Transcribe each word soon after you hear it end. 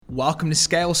Welcome to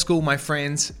Scale School, my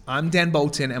friends. I'm Dan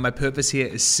Bolton, and my purpose here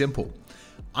is simple.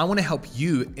 I want to help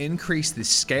you increase the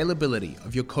scalability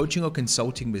of your coaching or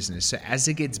consulting business so as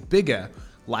it gets bigger,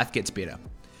 life gets better.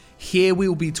 Here we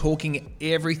will be talking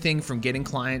everything from getting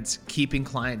clients, keeping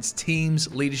clients,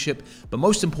 teams, leadership, but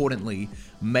most importantly,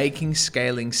 making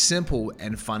scaling simple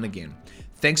and fun again.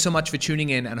 Thanks so much for tuning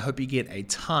in, and I hope you get a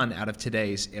ton out of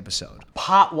today's episode.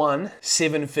 Part 1,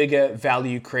 7-figure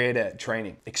value creator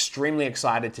training. Extremely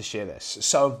excited to share this.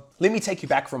 So let me take you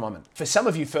back for a moment. For some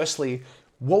of you, firstly,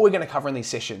 what we're going to cover in these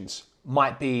sessions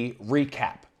might be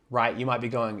recap. Right? You might be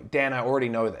going, Dan, I already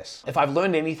know this. If I've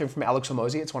learned anything from Alex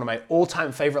Hormozi, it's one of my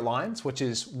all-time favorite lines, which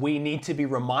is, we need to be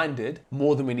reminded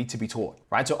more than we need to be taught,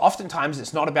 right? So oftentimes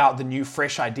it's not about the new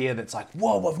fresh idea that's like,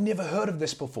 whoa, I've never heard of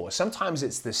this before. Sometimes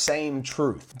it's the same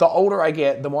truth. The older I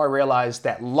get, the more I realize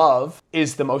that love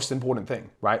is the most important thing,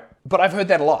 right? But I've heard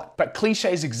that a lot. But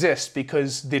cliches exist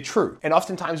because they're true. And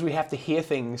oftentimes we have to hear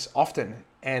things often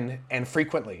and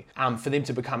frequently for them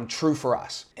to become true for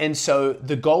us. And so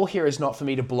the goal here is not for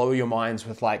me to blow your minds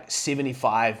with like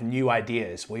 75 new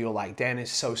ideas where you're like, Dan is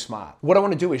so smart. What I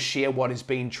want to do is share what has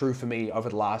been true for me over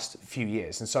the last few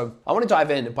years. And so I want to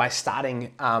dive in by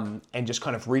starting and just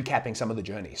kind of recapping some of the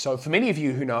journey. So for many of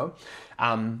you who know,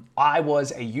 I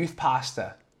was a youth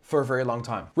pastor for a very long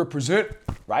time. Represent,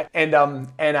 right? And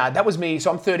that was me. So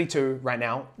I'm 32 right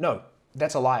now. No,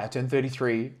 that's a lie. I turned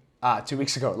 33 2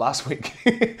 weeks ago, last week.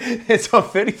 So I'm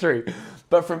 33.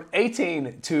 But from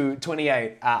 18 to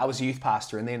 28, I was a youth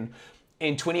pastor. And then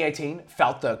in 2018,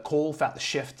 felt the call, felt the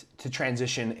shift to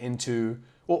transition into,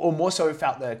 or more so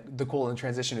felt the call and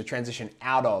transition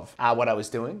out of what I was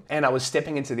doing. And I was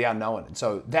stepping into the unknown. And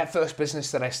so that first business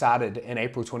that I started in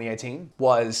April 2018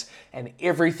 was an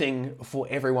everything for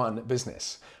everyone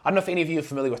business. I don't know if any of you are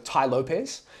familiar with Tai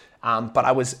Lopez. But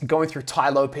I was going through Tai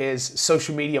Lopez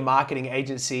social media marketing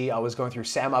agency. I was going through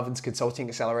Sam Ovens Consulting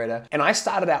Accelerator. And I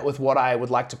started out with what I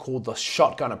would like to call the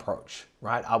shotgun approach,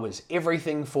 right? I was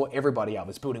everything for everybody. I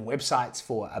was building websites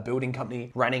for a building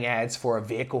company, running ads for a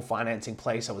vehicle financing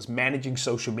place. I was managing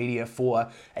social media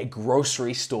for a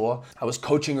grocery store. I was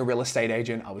coaching a real estate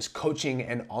agent. I was coaching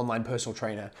an online personal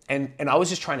trainer. And I was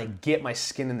just trying to get my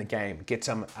skin in the game, get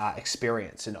some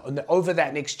experience. And over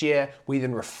that next year, we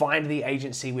then refined the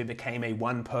agency. We became a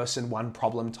one person, one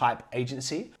problem type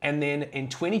agency. And then in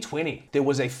 2020, there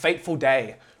was a fateful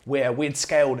day where we'd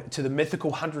scaled to the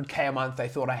mythical 100K a month. They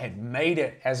thought I had made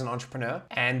it as an entrepreneur,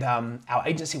 and our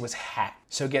agency was hacked.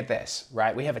 So get this,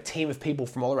 right? We have a team of people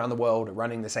from all around the world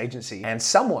running this agency, and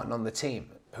someone on the team,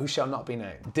 who shall not be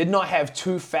named, did not have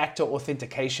two-factor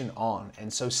authentication on.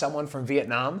 And so someone from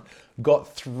Vietnam got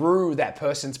through that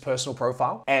person's personal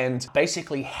profile and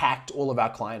basically hacked all of our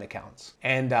client accounts.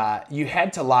 And you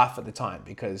had to laugh at the time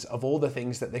because of all the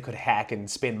things that they could hack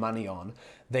and spend money on,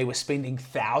 they were spending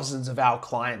thousands of our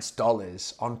clients'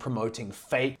 dollars on promoting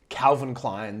fake Calvin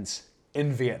Kleins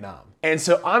in Vietnam. And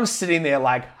so I'm sitting there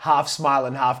like half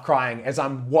smiling, half crying as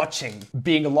I'm watching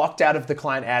being locked out of the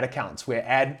client ad accounts where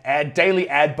daily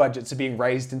ad budgets are being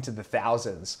raised into the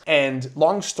thousands. And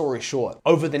long story short,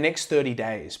 over the next 30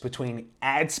 days between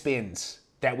ad spends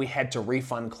that we had to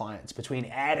refund clients, between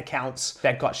ad accounts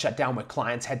that got shut down where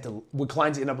clients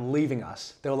ended up leaving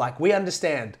us. They were like, we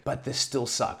understand, but this still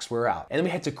sucks, we're out. And then we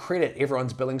had to credit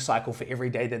everyone's billing cycle for every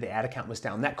day that the ad account was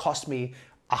down. That cost me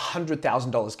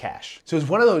 $100,000 cash. So it's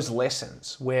one of those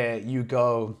lessons where you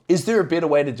go, is there a better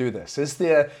way to do this? Is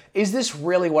this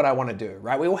really what I want to do,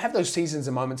 right? We all have those seasons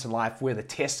and moments in life where the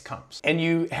test comes and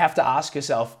you have to ask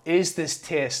yourself, is this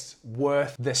test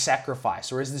worth the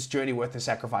sacrifice, or is this journey worth the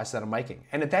sacrifice that I'm making?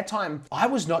 And at that time, I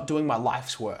was not doing my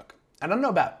life's work. And I don't know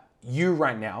about you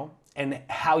right now and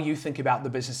how you think about the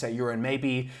business that you're in.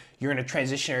 Maybe you're in a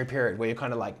transitionary period where you're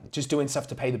kind of like just doing stuff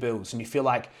to pay the bills and you feel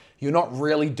like you're not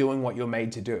really doing what you're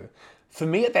made to do. For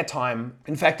me at that time,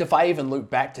 in fact, if I even look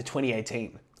back to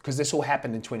 2018, because this all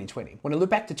happened in 2020. When I look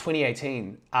back to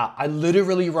 2018, I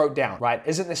literally wrote down, right?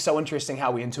 Isn't this so interesting how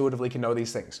we intuitively can know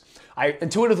these things? I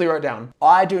intuitively wrote down,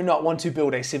 I do not want to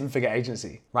build a 7-figure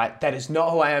agency, right? That is not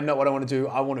who I am, not what I want to do.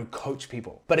 I want to coach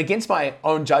people. But against my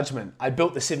own judgment, I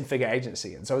built the 7-figure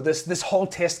agency. And so this whole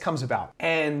test comes about.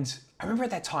 And I remember at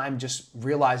that time just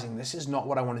realizing this is not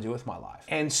what I want to do with my life.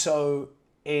 And so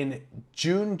in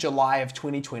June, July of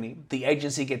 2020, the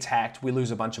agency gets hacked, we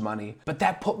lose a bunch of money, but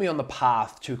that put me on the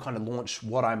path to kind of launch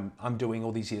what I'm doing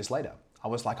all these years later. I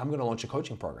was like, I'm going to launch a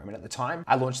coaching program. And at the time,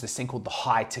 I launched this thing called the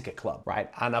High Ticket Club, right?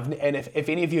 And if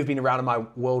any of you have been around in my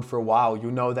world for a while,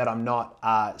 you'll know that I'm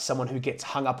not someone who gets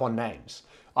hung up on names.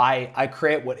 I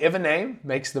create whatever name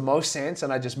makes the most sense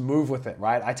and I just move with it,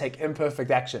 right? I take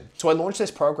imperfect action. So I launched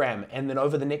this program, and then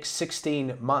over the next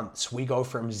 16 months, we go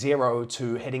from zero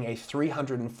to hitting a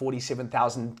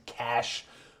 347,000 cash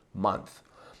month.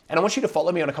 And I want you to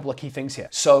follow me on a couple of key things here.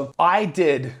 So I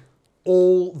did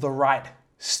all the right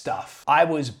stuff. I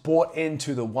was bought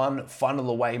into the one funnel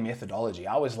away methodology.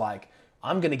 I was like,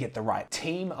 I'm gonna get the right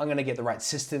team, I'm gonna get the right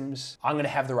systems, I'm gonna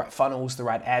have the right funnels, the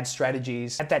right ad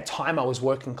strategies. At that time, I was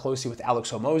working closely with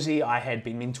Alex Hormozi. I had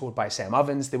been mentored by Sam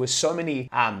Ovens. There were so many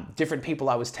different people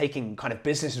I was taking kind of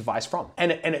business advice from.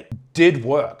 And it did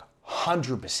work,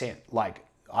 100%. Like,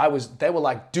 they were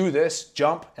like, do this,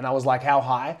 jump. And I was like, how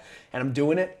high? And I'm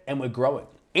doing it, and we're growing.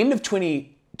 End of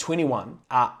 2021,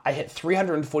 I hit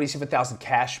 347,000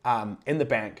 cash in the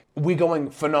bank. We're going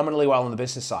phenomenally well on the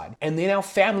business side. And then our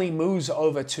family moves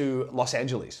over to Los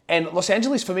Angeles. And Los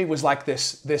Angeles for me was like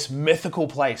this mythical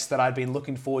place that I'd been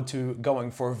looking forward to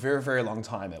going for a very, very long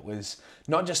time. It was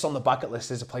not just on the bucket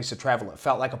list as a place to travel. It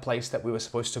felt like a place that we were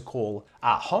supposed to call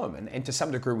home. And to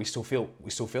some degree, we still feel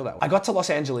that way. I got to Los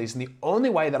Angeles, and the only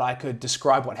way that I could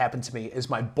describe what happened to me is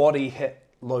my body hit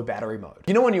low battery mode.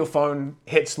 You know when your phone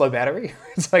hits low battery?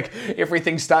 It's like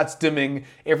everything starts dimming,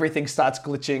 everything starts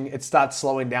glitching, it starts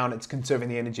slowing down, it's conserving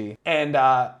the energy. And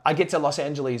I get to Los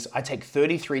Angeles, I take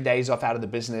 33 days off out of the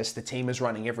business, the team is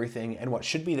running everything, and what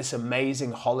should be this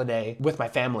amazing holiday with my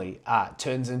family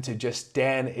turns into just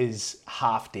Dan is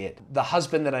half dead. The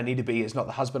husband that I need to be is not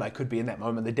the husband I could be in that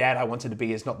moment. The dad I wanted to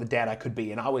be is not the dad I could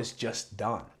be, and I was just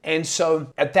done. And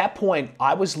so at that point,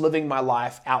 I was living my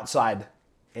life outside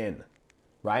in.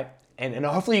 Right? And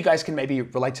hopefully you guys can maybe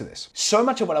relate to this. So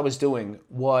much of what I was doing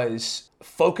was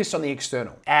focused on the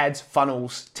external. Ads,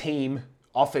 funnels, team,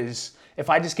 offers. If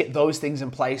I just get those things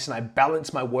in place and I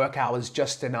balance my work hours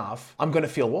just enough, I'm gonna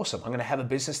feel awesome. I'm gonna have a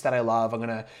business that I love. I'm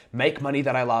gonna make money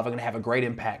that I love. I'm gonna have a great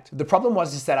impact. The problem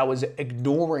was that I was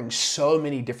ignoring so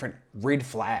many different red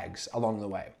flags along the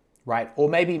way. Right? Or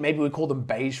maybe we call them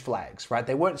beige flags, right?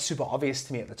 They weren't super obvious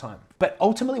to me at the time. But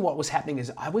ultimately what was happening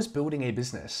is I was building a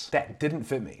business that didn't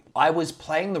fit me. I was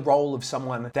playing the role of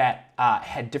someone that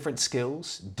had different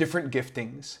skills, different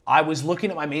giftings. I was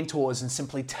looking at my mentors and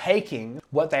simply taking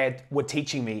what they were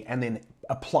teaching me and then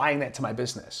applying that to my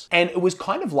business. And it was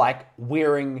kind of like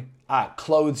wearing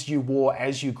clothes you wore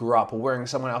as you grew up or wearing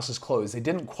someone else's clothes. They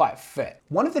didn't quite fit.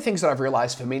 One of the things that I've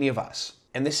realized for many of us,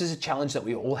 and this is a challenge that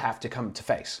we all have to come to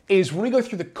face, is when we go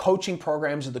through the coaching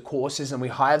programs or the courses and we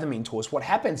hire the mentors, what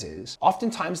happens is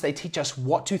oftentimes they teach us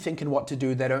what to think and what to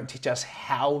do. They don't teach us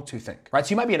how to think, right?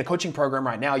 So you might be in a coaching program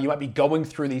right now, you might be going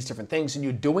through these different things and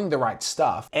you're doing the right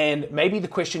stuff. And maybe the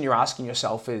question you're asking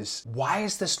yourself is, why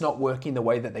is this not working the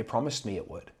way that they promised me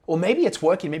it would? Or maybe it's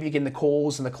working, maybe you're getting the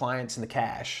calls and the clients and the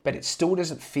cash, but it still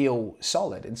doesn't feel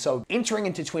solid. And so entering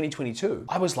into 2022,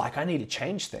 I was like, I need to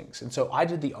change things. And so I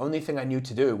did the only thing I knew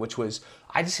to do, which was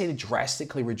I just had to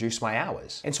drastically reduce my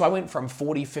hours. And so I went from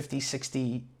 40, 50,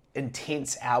 60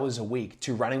 intense hours a week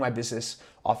to running my business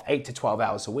off 8 to 12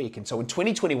 hours a week. And so in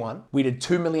 2021, we did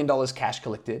 $2 million cash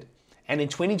collected. And in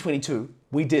 2022,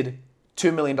 we did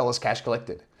 $2 million cash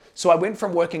collected. So I went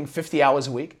from working 50 hours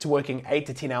a week to working 8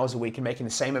 to 10 hours a week and making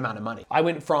the same amount of money. I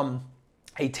went from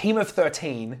a team of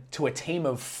 13 to a team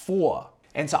of 4.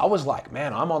 And so I was like,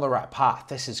 man, I'm on the right path.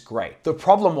 This is great. The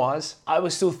problem was I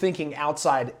was still thinking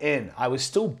outside in. I was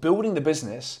still building the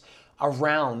business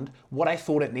around what I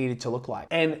thought it needed to look like.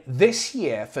 And this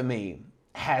year for me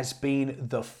has been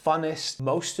the funnest,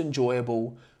 most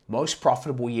enjoyable, most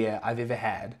profitable year I've ever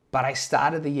had. But I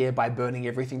started the year by burning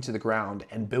everything to the ground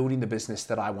and building the business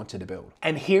that I wanted to build.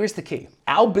 And here's the key.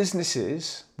 Our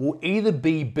businesses will either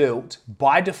be built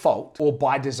by default or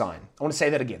by design. I want to say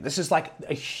that again. This is like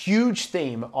a huge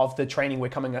theme of the training we're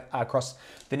coming across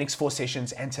the next 4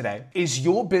 sessions and today, is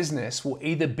your business will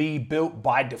either be built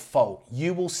by default.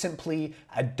 You will simply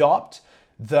adopt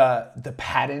the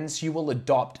patterns, you will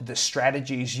adopt the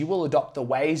strategies, you will adopt the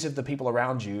ways of the people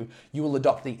around you, you will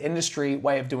adopt the industry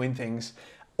way of doing things,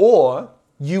 or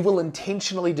you will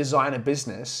intentionally design a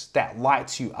business that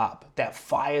lights you up, that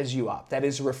fires you up, that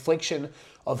is a reflection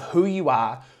of who you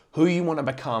are, who you want to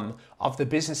become, of the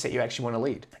business that you actually want to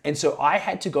lead. And so I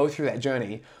had to go through that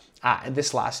journey in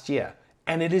this last year,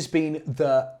 and it has been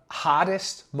the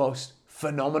hardest, most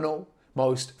phenomenal,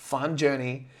 most fun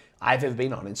journey I've ever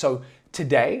been on. And so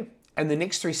today and the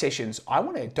next 3 sessions, I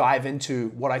want to dive into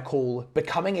what I call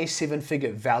becoming a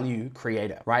 7-figure value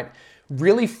creator, right?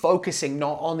 Really focusing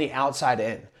not on the outside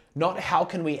in, not how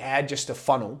can we add just a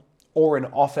funnel or an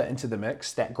offer into the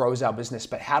mix that grows our business,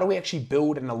 but how do we actually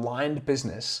build an aligned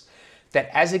business that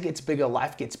as it gets bigger,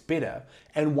 life gets better,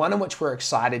 and one in which we're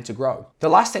excited to grow. The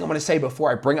last thing I'm going to say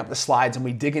before I bring up the slides and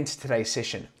we dig into today's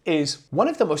session is one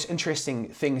of the most interesting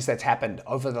things that's happened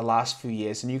over the last few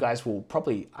years, and you guys will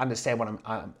probably understand what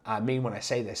I mean when I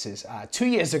say this, is 2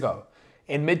 years ago,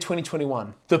 in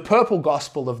mid-2021, the purple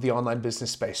gospel of the online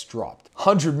business space dropped.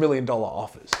 $100 million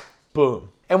offers. Boom.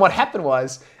 And what happened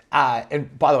was,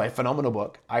 and by the way, phenomenal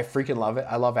book. I freaking love it.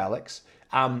 I love Alex.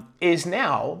 Is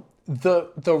now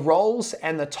the roles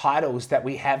and the titles that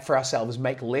we have for ourselves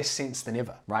make less sense than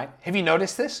ever, right? Have you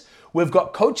noticed this? We've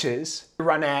got coaches who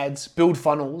run ads, build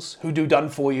funnels, who do done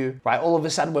for you, right? All of a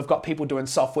sudden, we've got people doing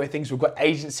software things. We've got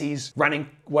agencies running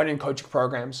coaching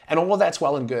programs, and all of that's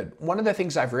well and good. One of the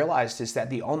things I've realized is that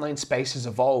the online space has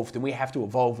evolved and we have to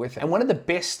evolve with it. And one of the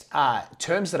best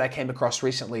terms that I came across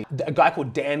recently, a guy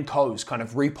called Dan Coe's kind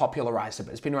of repopularized it,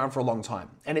 but it's been around for a long time.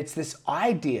 And it's this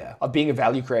idea of being a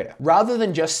value creator. Rather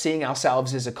than just seeing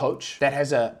ourselves as a coach that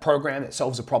has a program that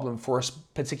solves a problem for a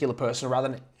particular person, or rather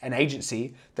than an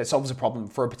agency that solves a problem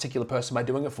for a particular person by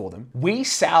doing it for them, we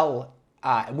sell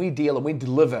and we deal and we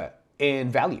deliver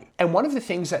in value. And one of the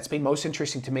things that's been most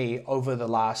interesting to me over the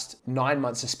last 9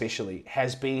 months especially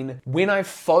has been when I've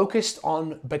focused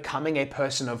on becoming a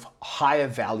person of higher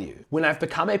value, when I've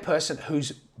become a person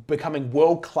who's becoming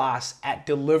world-class at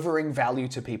delivering value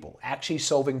to people, actually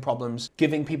solving problems,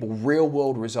 giving people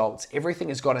real-world results. Everything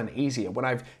has gotten easier. When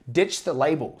I've ditched the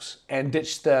labels and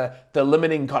ditched the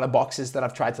limiting kind of boxes that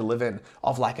I've tried to live in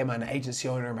of like, am I an agency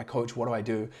owner, am I a coach, what do I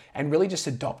do? And really just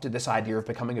adopted this idea of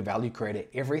becoming a value creator,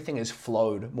 everything has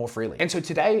flowed more freely. And so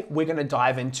today we're going to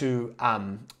dive into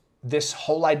this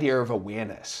whole idea of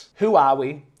awareness. Who are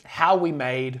we? How are we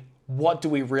made? What do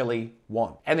we really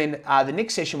want? And then the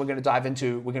next session we're going to dive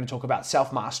into, we're going to talk about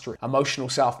self-mastery, emotional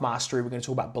self-mastery. We're going to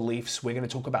talk about beliefs. We're going to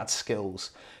talk about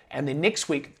skills. And then next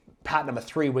week, part number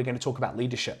 3, we're going to talk about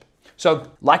leadership.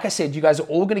 So like I said, you guys are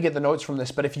all going to get the notes from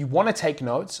this, but if you want to take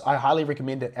notes, I highly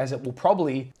recommend it as it will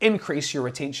probably increase your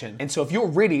retention. And so if you're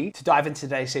ready to dive into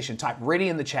today's session, type ready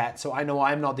in the chat so I know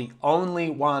I'm not the only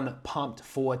one pumped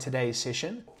for today's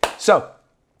session. So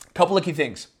a couple of key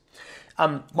things.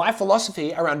 My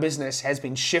philosophy around business has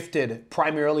been shifted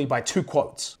primarily by 2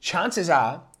 quotes. Chances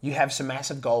are you have some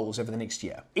massive goals over the next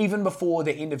year. Even before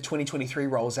the end of 2023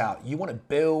 rolls out, you want to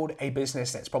build a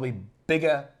business that's probably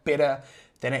bigger, better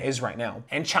than it is right now.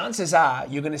 And chances are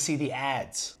you're going to see the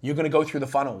ads. You're going to go through the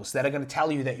funnels that are going to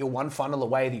tell you that you're one funnel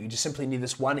away, that you just simply need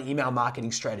this one email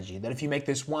marketing strategy, that if you make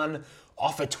this one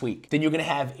offer tweak, then you're going to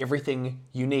have everything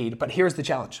you need. But here's the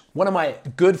challenge. One of my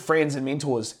good friends and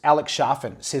mentors, Alex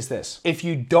Sharfin, says this: if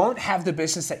you don't have the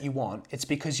business that you want, it's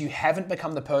because you haven't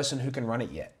become the person who can run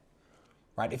it yet.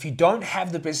 Right? If you don't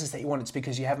have the business that you want, it's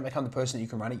because you haven't become the person that you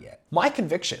can run it yet. My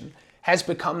conviction has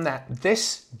become that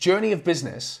this journey of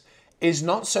business is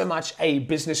not so much a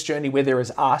business journey where there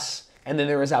is us and then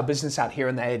there is our business out here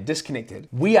and they are disconnected.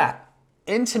 We are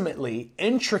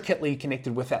intricately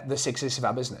connected with the success of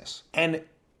our business. And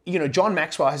John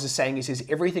Maxwell has a saying, he says,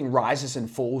 everything rises and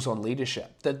falls on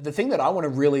leadership. The thing that I want to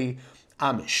really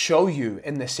show you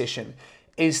in this session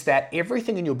is that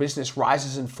everything in your business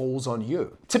rises and falls on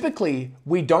you. Typically,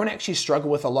 we don't actually struggle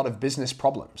with a lot of business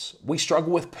problems. We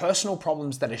struggle with personal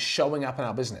problems that are showing up in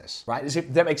our business, right? Does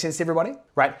that make sense to everybody?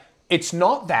 Right? It's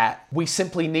not that we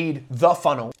simply need the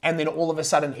funnel and then all of a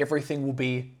sudden everything will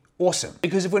be awesome.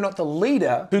 Because if we're not the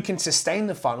leader who can sustain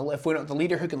the funnel, if we're not the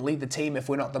leader who can lead the team, if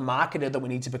we're not the marketer that we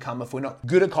need to become, if we're not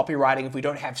good at copywriting, if we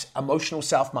don't have emotional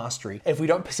self-mastery, if we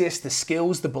don't possess the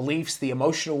skills, the beliefs, the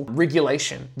emotional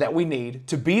regulation that we need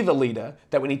to be the leader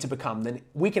that we need to become, then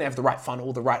we can have the right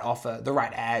funnel, the right offer, the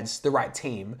right ads, the right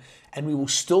team, and we will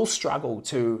still struggle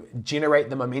to generate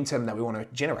the momentum that we want to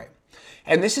generate.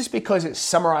 And this is because it's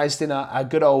summarized in a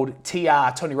good old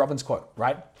Tony Robbins quote,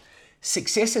 right?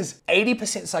 Success is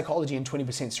 80% psychology and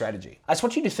 20% strategy. I just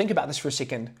want you to think about this for a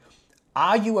second.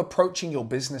 Are you approaching your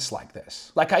business like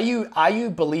this? Like, are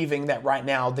you believing that right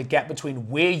now the gap between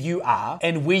where you are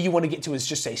and where you want to get to is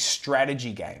just a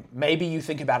strategy game? Maybe you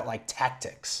think about it like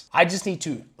tactics. I just need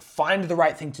to find the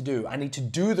right thing to do. I need to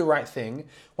do the right thing.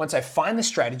 Once I find the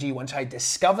strategy, once I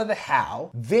discover the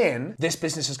how, then this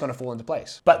business is going to fall into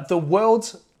place. But the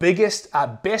world's biggest,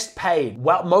 best paid,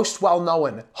 most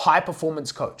well-known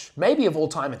high-performance coach, maybe of all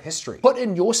time in history, put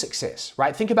in your success,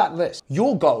 right? Think about this.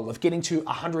 Your goal of getting to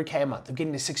 100K a month, of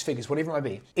getting to 6 figures, whatever it might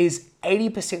be, is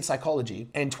 80% psychology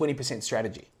and 20%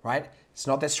 strategy, right? It's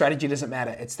not that strategy doesn't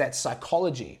matter. It's that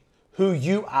psychology, who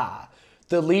you are,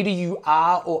 the leader you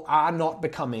are or are not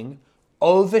becoming,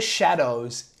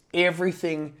 overshadows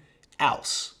everything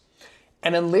else.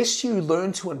 And unless you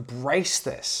learn to embrace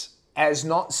this as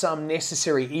not some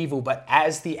necessary evil, but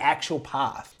as the actual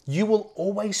path, you will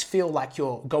always feel like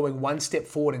you're going one step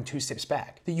forward and two steps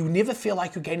back. That you never feel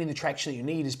like you're gaining the traction that you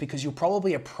need is because you're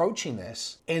probably approaching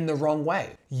this in the wrong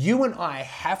way. You and I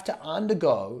have to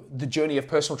undergo the journey of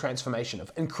personal transformation,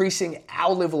 of increasing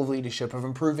our level of leadership, of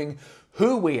improving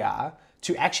who we are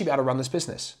to actually be able to run this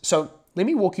business. So let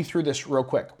me walk you through this real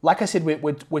quick. Like I said,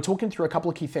 we're talking through a couple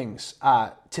of key things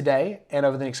today and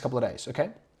over the next couple of days,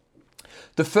 okay?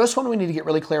 The first one we need to get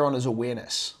really clear on is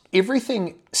awareness.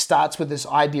 Everything starts with this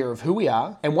idea of who we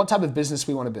are and what type of business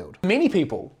we want to build. Many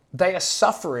people, they are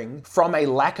suffering from a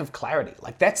lack of clarity.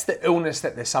 Like that's the illness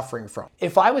that they're suffering from.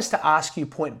 If I was to ask you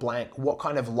point blank what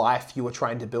kind of life you are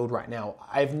trying to build right now,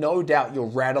 I have no doubt you'll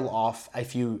rattle off a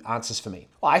few answers for me.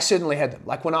 I certainly had them.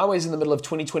 Like when I was in the middle of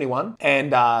 2021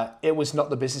 and it was not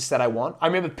the business that I want. I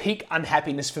remember peak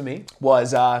unhappiness for me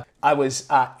was I was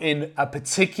in a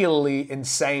particularly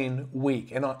insane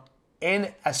week. And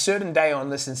in a certain day on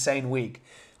this insane week,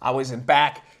 I was in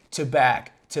back to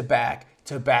back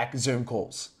Zoom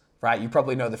calls, right? You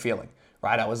probably know the feeling,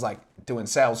 right? I was like doing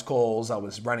sales calls. I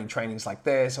was running trainings like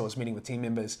this. I was meeting with team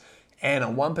members. And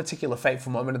on one particular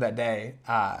fateful moment of that day,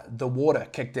 the water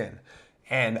kicked in.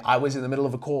 And I was in the middle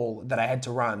of a call that I had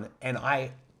to run. And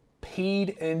I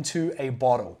peed into a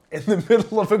bottle in the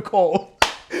middle of a call.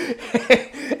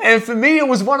 And for me, it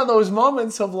was one of those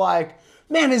moments of like,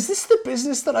 man, is this the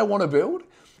business that I want to build?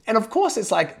 And of course,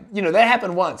 it's like, that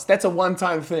happened once. That's a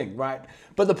one-time thing, right?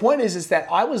 But the point is that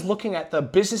I was looking at the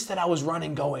business that I was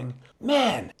running going,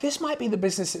 man, this might be the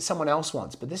business that someone else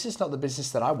wants, but this is not the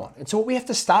business that I want. And so what we have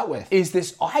to start with is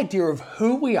this idea of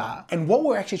who we are and what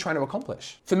we're actually trying to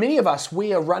accomplish. For many of us,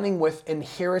 we are running with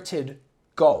inherited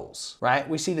goals, right?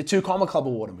 We see the 2 Comma Club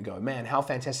award and we go, man, how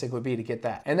fantastic it would be to get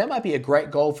that. And that might be a great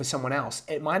goal for someone else.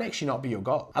 It might actually not be your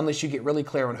goal unless you get really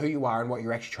clear on who you are and what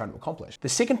you're actually trying to accomplish. The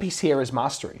second piece here is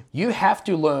mastery. You have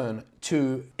to learn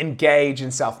to engage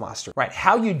in self-mastery, right?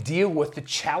 How you deal with the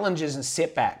challenges and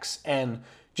setbacks and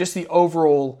just the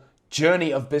overall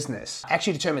journey of business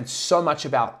actually determines so much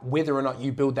about whether or not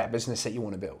you build that business that you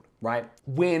want to build, right?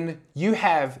 When you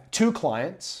have 2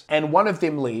 clients and one of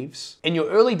them leaves, in your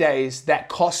early days, that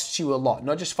costs you a lot,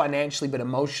 not just financially, but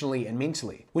emotionally and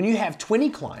mentally. When you have 20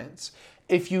 clients,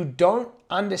 if you don't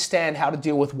understand how to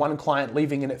deal with one client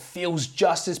leaving and it feels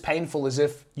just as painful as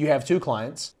if you have 2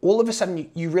 clients, all of a sudden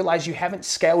you realize you haven't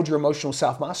scaled your emotional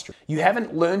self-mastery. You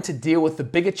haven't learned to deal with the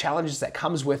bigger challenges that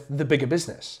comes with the bigger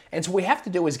business. And so what we have to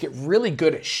do is get really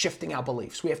good at shifting our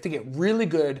beliefs. We have to get really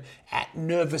good at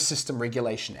nervous system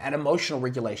regulation, at emotional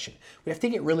regulation. We have to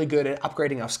get really good at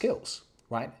upgrading our skills,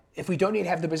 right? If we don't yet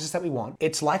have the business that we want,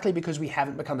 it's likely because we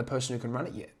haven't become the person who can run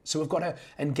it yet. So we've got to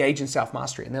engage in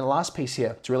self-mastery. And then the last piece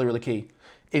here, it's really, really key,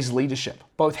 is leadership.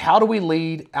 Both how do we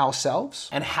lead ourselves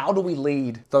and how do we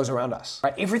lead those around us,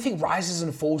 right? Everything rises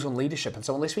and falls on leadership. And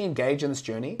so unless we engage in this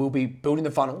journey, we'll be building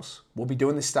the funnels, we'll be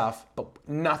doing this stuff, but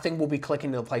nothing will be clicking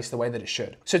into place the way that it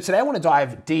should. So today I want to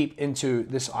dive deep into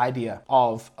this idea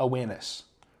of awareness,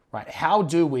 right? How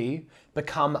do we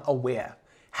become aware?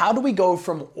 How do we go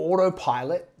from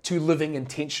autopilot to living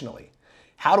intentionally?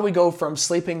 How do we go from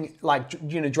sleeping,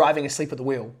 driving asleep at the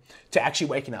wheel to actually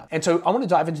waking up? And so I want to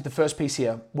dive into the first piece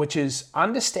here, which is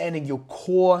understanding your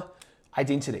core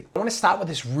identity. I want to start with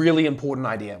this really important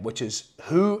idea, which is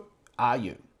who are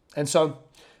you? And so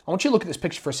I want you to look at this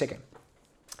picture for a second.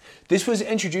 This was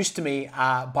introduced to me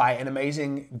by an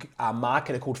amazing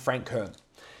marketer called Frank Kern.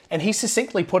 And he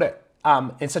succinctly put it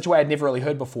in such a way I'd never really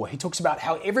heard before. He talks about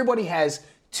how everybody has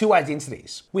 2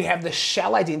 identities. We have the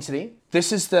shell identity.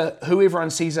 This is the who everyone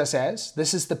sees us as.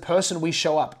 This is the person we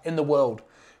show up in the world,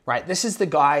 right? This is the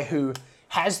guy who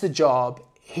has the job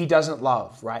he doesn't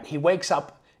love, right? He wakes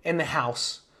up in the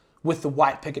house with the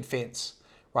white picket fence,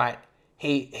 right?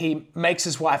 He makes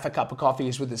his wife a cup of coffee,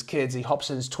 he's with his kids, he hops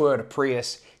in his Toyota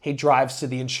Prius, he drives to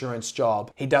the insurance job,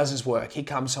 he does his work, he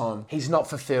comes home, he's not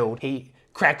fulfilled, he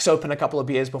cracks open a couple of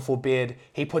beers before bed,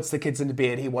 he puts the kids into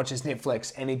bed, he watches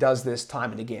Netflix, and he does this time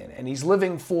and again. And he's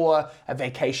living for a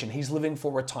vacation, he's living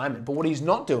for retirement. But what he's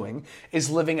not doing is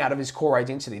living out of his core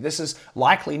identity. This is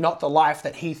likely not the life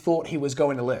that he thought he was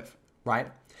going to live, right?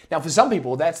 Now, for some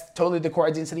people, that's totally the core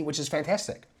identity, which is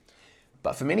fantastic.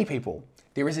 But for many people,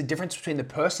 there is a difference between the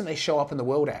person they show up in the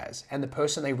world as and the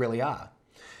person they really are.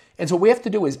 And so what we have to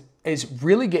do is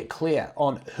really get clear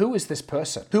on who is this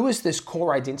person? Who is this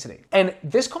core identity? And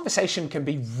this conversation can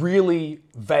be really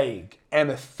vague and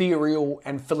ethereal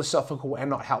and philosophical and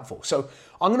not helpful. So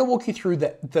I'm going to walk you through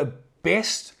the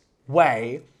best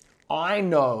way I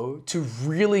know to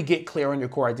really get clear on your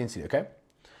core identity, okay?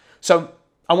 So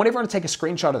I want everyone to take a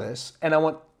screenshot of this and I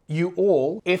want you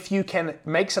all, if you can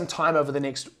make some time over the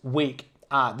next week,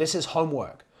 this is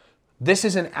homework. This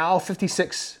is an hour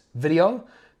 56 video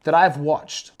that I've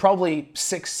watched probably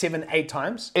 6, 7, 8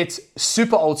 times. It's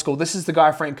super old school. This is the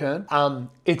guy, Frank Kern.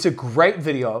 It's a great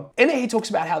video. In it, he talks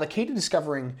about how the key to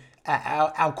discovering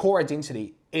our core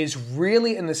identity is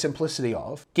really in the simplicity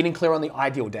of getting clear on the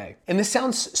ideal day. And this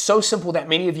sounds so simple that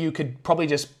many of you could probably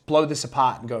just blow this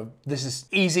apart and go, this is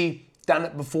easy, done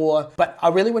it before. But I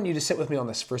really want you to sit with me on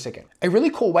this for a second. A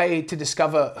really cool way to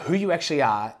discover who you actually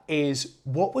are is,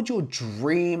 what would your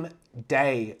dream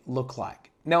day look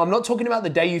like? Now, I'm not talking about the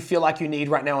day you feel like you need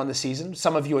right now in the season.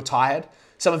 Some of you are tired.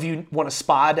 Some of you want a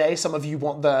spa day. Some of you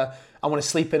want I want to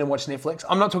sleep in and watch Netflix.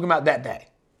 I'm not talking about that day.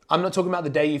 I'm not talking about the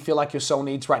day you feel like your soul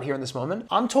needs right here in this moment.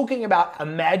 I'm talking about,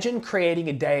 imagine creating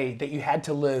a day that you had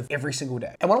to live every single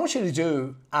day. And what I want you to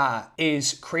do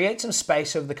is create some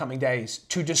space over the coming days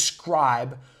to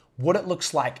describe what it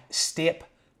looks like step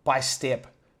by step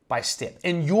by step.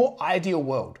 In your ideal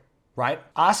world, right?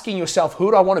 Asking yourself, who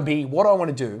do I want to be? What do I want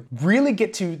to do? Really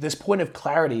get to this point of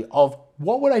clarity of,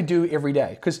 what would I do every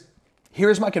day? Because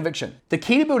here's my conviction. The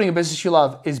key to building a business you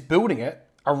love is building it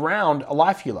around a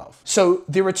life you love. So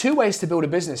there are two ways to build a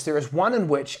business. There is one in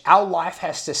which our life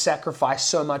has to sacrifice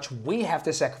so much, we have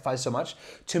to sacrifice so much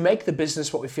to make the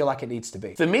business what we feel like it needs to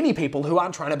be. For many people who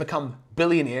aren't trying to become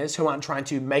billionaires, who aren't trying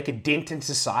to make a dent in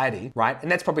society, right?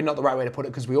 And that's probably not the right way to put it,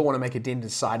 because we all want to make a dent in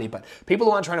society, but people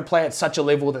who aren't trying to play at such a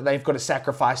level that they've got to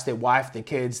sacrifice their wife, their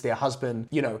kids, their husband,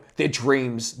 their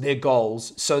dreams, their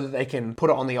goals, so that they can put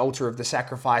it on the altar of the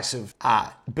sacrifice of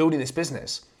building this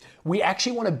business. We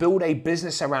actually want to build a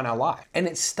business around our life. And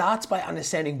it starts by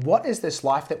understanding, what is this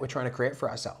life that we're trying to create for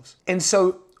ourselves? And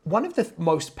so one of the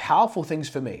most powerful things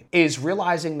for me is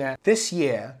realizing that this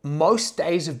year, most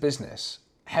days of business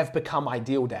have become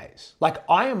ideal days. Like,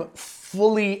 I am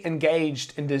fully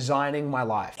engaged in designing my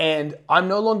life, and I'm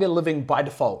no longer living by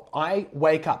default. I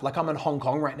wake up, like I'm in Hong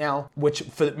Kong right now, which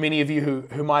for many of you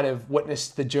who might have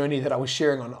witnessed the journey that I was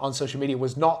sharing on social media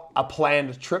was not a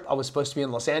planned trip. I was supposed to be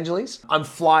in Los Angeles. I'm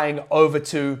flying over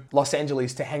to Los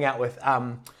Angeles to hang out with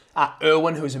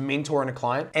Erwin, who's a mentor and a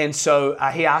client. And so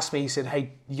he asked me, he said,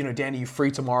 hey, Dan, are you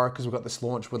free tomorrow? Because we've got this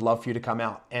launch, would love for you to come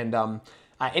out. And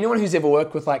anyone who's ever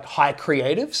worked with like high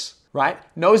creatives, right,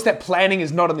 knows that planning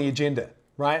is not on the agenda,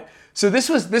 right? So this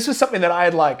was something that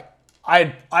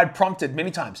I'd prompted many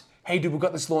times. Hey, dude, we've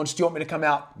got this launch. Do you want me to come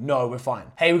out? No, we're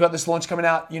fine. Hey, we've got this launch coming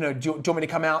out. Do you want me to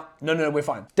come out? No, we're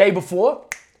fine. Day before,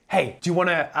 hey, do you want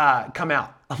to come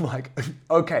out? I'm like,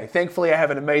 okay. Thankfully, I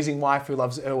have an amazing wife who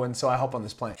loves Erwin, so I hop on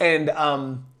this plane.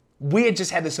 And we had just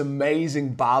had this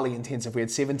amazing Bali intensive. We had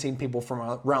 17 people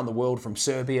from around the world, from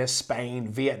Serbia, Spain,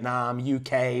 Vietnam,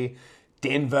 UK,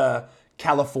 Denver,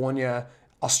 California,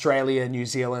 Australia, New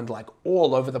Zealand, like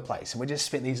all over the place. And we just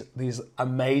spent these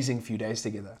amazing few days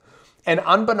together. And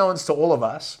unbeknownst to all of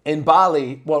us, in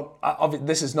Bali, well,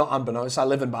 this is not unbeknownst, I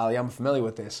live in Bali, I'm familiar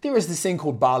with this. There is this thing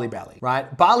called Bali Belly,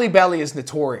 right? Bali Belly is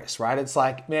notorious, right? It's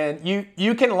like, man,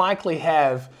 you can likely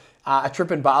have a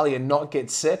trip in Bali and not get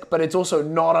sick, but it's also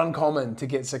not uncommon to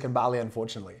get sick in Bali,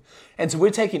 unfortunately. And so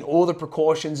we're taking all the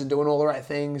precautions and doing all the right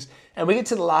things. And we get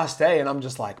to the last day and I'm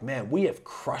just like, man, we have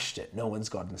crushed it. No one's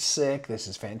gotten sick. This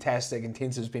is fantastic.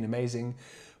 Intensive's been amazing.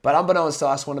 But unbeknownst to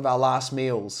us, one of our last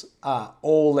meals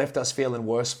all left us feeling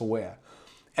worse for wear.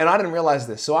 And I didn't realize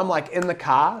this. So I'm like in the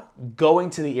car going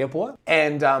to the airport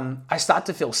and I start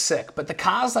to feel sick, but the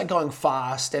car's like going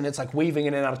fast and it's like weaving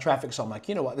in and out of traffic. So I'm like,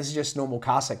 you know what? This is just normal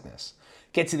car sickness.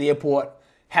 Get to the airport,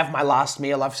 have my last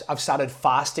meal. I've started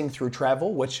fasting through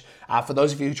travel, which for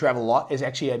those of you who travel a lot is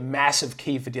actually a massive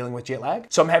key for dealing with jet lag.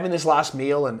 So I'm having this last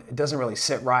meal and it doesn't really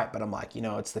sit right, but I'm like,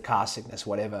 it's the car sickness,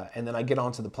 whatever. And then I get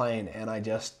onto the plane and I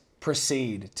just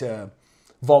proceed to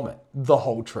vomit the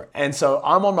whole trip. And so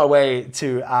I'm on my way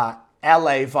to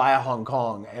LA via Hong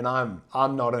Kong and I'm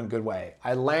not in a good way.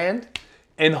 I land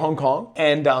in Hong Kong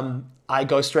and I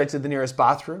go straight to the nearest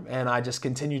bathroom and I just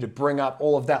continue to bring up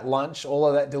all of that lunch, all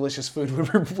of that delicious food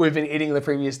we've been eating the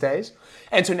previous days.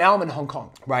 And so now I'm in Hong Kong,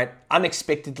 right?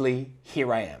 Unexpectedly,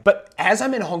 here I am. But as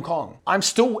I'm in Hong Kong, I'm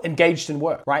still engaged in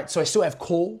work, right? So I still have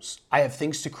calls, I have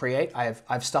things to create, I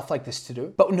have stuff like this to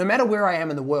do. But no matter where I am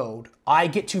in the world, I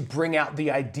get to bring out the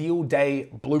ideal day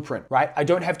blueprint, right? I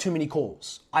don't have too many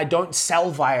calls. I don't sell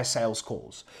via sales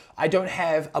calls. I don't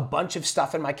have a bunch of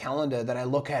stuff in my calendar that I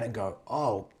look at and go,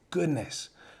 oh, goodness,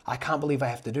 I can't believe I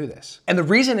have to do this. And the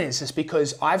reason is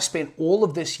because I've spent all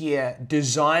of this year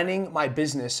designing my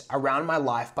business around my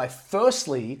life by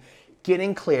firstly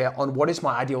getting clear on what is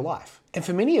my ideal life. And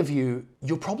for many of you,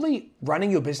 you're probably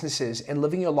running your businesses and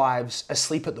living your lives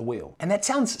asleep at the wheel. And that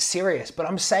sounds serious, but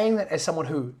I'm saying that as someone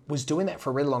who was doing that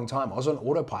for a really long time. I was on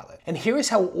autopilot. And here is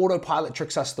how autopilot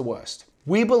tricks us the worst.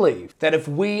 We believe that if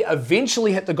we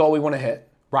eventually hit the goal we want to hit,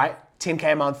 right?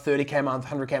 10K a month, 30K a month,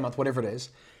 100K a month, whatever it is,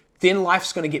 then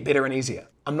life's going to get better and easier.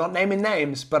 I'm not naming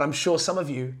names, but I'm sure some of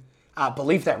you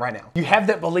believe that right now. You have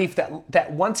that belief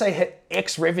that once I hit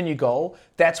X revenue goal,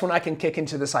 that's when I can kick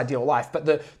into this ideal life. But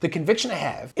the conviction I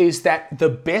have is that the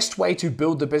best way to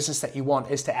build the business that you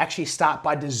want is to actually start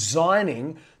by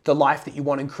designing the life that you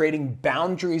want and creating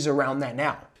boundaries around that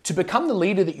now. To become the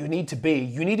leader that you need to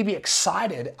be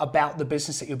excited about the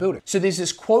business that you're building. So there's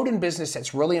this quote in business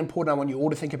that's really important. I want you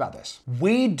all to think about this.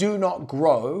 We do not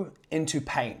grow into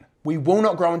pain. We will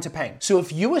not grow into pain. So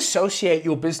if you associate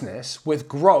your business with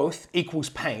growth equals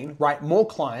pain, right? More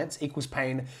clients equals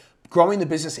pain. Growing the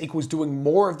business equals doing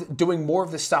more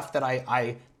of the stuff that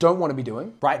I don't want to be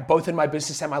doing, right? Both in my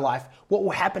business and my life. What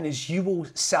will happen is you will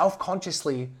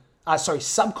subconsciously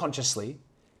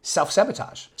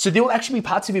self-sabotage. So there will actually be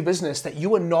parts of your business that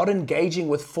you are not engaging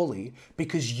with fully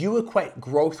because you equate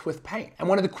growth with pain. And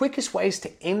one of the quickest ways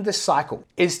to end this cycle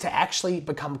is to actually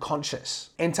become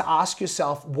conscious and to ask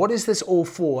yourself, what is this all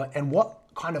for and what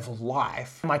kind of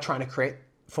life am I trying to create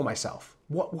for myself?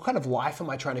 What kind of life am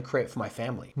I trying to create for my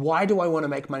family? Why do I want to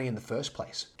make money in the first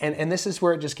place? And this is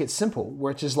where it just gets simple,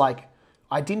 where it's just like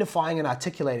identifying and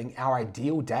articulating our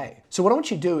ideal day. So what I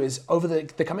want you to do is over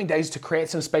the coming days to create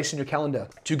some space in your calendar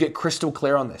to get crystal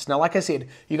clear on this. Now, like I said,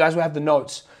 you guys will have the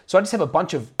notes. So I just have a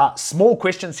bunch of small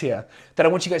questions here that I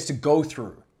want you guys to go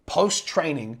through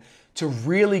post-training to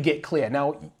really get clear.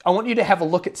 Now, I want you to have a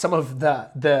look at some of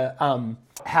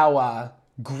how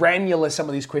granular some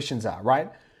of these questions are,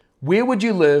 right? Where would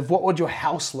you live? What would your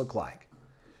house look like?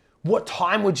 What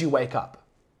time would you wake up?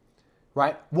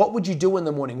 Right? What would you do in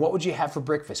the morning? What would you have for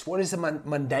breakfast? What does the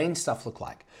mundane stuff look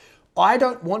like? I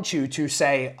don't want you to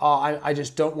say, I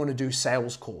just don't want to do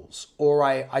sales calls, or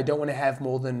I don't want to have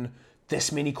more than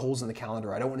this many calls in the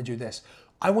calendar. I don't want to do this.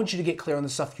 I want you to get clear on the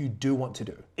stuff you do want to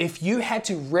do. If you had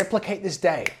to replicate this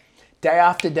day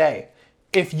after day,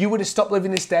 if you were to stop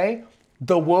living this day,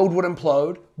 the world would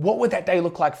implode. What would that day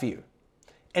look like for you?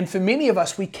 And for many of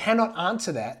us, we cannot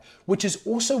answer that, which is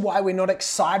also why we're not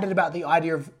excited about the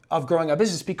idea of growing our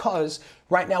business, because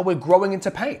right now we're growing into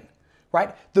pain,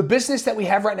 right? The business that we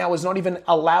have right now is not even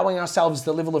allowing ourselves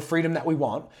the level of freedom that we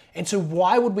want. And so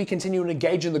why would we continue to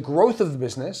engage in the growth of the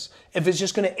business if it's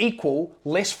just going to equal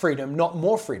less freedom, not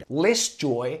more freedom, less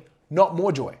joy, not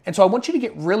more joy? And so I want you to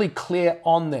get really clear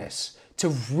on this, to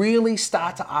really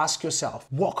start to ask yourself,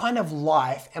 what kind of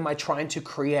life am I trying to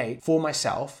create for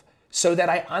myself, so that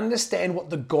I understand what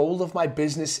the goal of my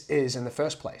business is in the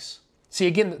first place. See,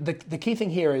 again, the key thing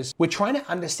here is we're trying to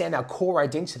understand our core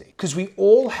identity, because we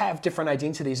all have different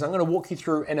identities. I'm going to walk you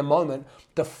through in a moment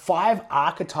the 5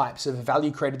 archetypes of a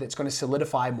value creator that's going to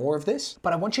solidify more of this.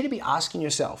 But I want you to be asking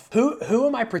yourself, who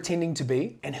am I pretending to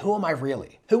be and who am I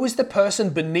really? Who is the person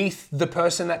beneath the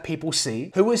person that people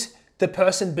see? Who is the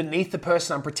person beneath the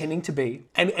person I'm pretending to be,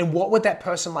 and what would that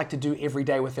person like to do every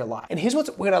day with their life? And here's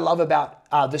what I love about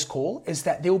this call is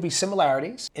that there will be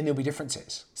similarities and there'll be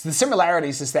differences. So the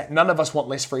similarities is that none of us want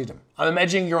less freedom. I'm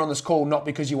imagining you're on this call not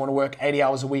because you want to work 80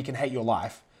 hours a week and hate your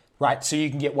life, right? So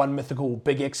you can get one mythical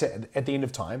big exit at the end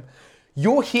of time.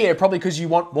 You're here probably because you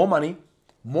want more money,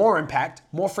 more impact,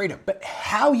 more freedom. But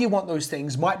how you want those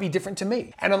things might be different to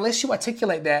me. And unless you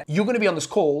articulate that, you're going to be on this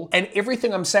call and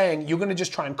everything I'm saying, you're going to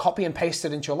just try and copy and paste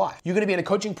it into your life. You're going to be in a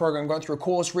coaching program, going through a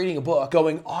course, reading a book,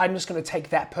 going, I'm just going to take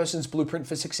that person's blueprint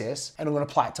for success and I'm going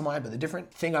to apply it to mine. But the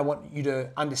different thing I want you to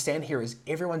understand here is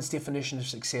everyone's definition of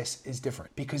success is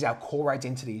different because our core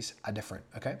identities are different,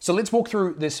 okay? So let's walk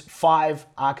through this 5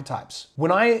 archetypes.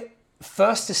 When I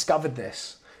first discovered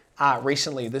this,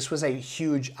 recently, this was a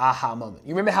huge aha moment.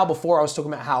 You remember how before I was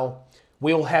talking about how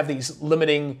we all have these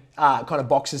limiting kind of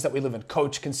boxes that we live in: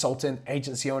 coach, consultant,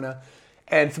 agency owner.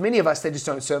 And for many of us, they just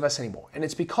don't serve us anymore. And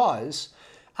it's because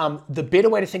the better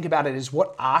way to think about it is,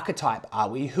 what archetype are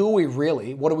we? Who are we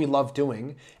really? What do we love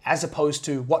doing? As opposed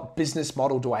to, what business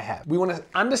model do I have? We want to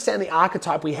understand the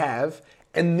archetype we have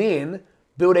and then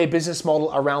build a business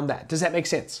model around that. Does that make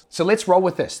sense? So let's roll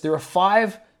with this. There are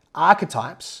 5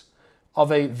 archetypes of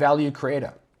a value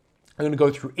creator. I'm going to go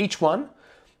through each one.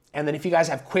 And then if you guys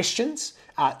have questions,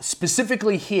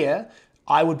 specifically here,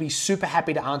 I would be super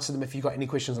happy to answer them if you've got any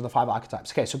questions on the 5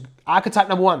 archetypes. Okay, so archetype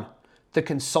number 1, the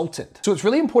consultant. So what's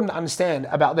really important to understand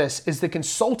about this is the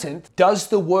consultant does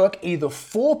the work either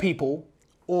for people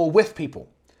or with people.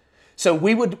 So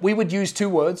we would use 2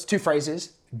 words, 2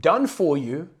 phrases: done for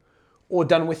you or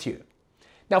done with you.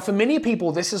 Now, for many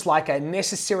people, this is like a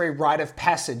necessary rite of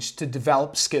passage to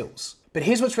develop skills. But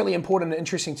here's what's really important and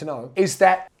interesting to know is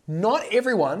that not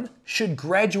everyone should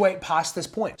graduate past this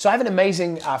point. So I have an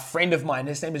amazing friend of mine.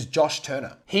 His name is Josh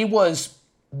Turner. He was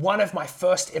one of my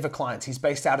first ever clients. He's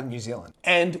based out of New Zealand.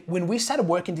 And when we started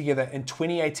working together in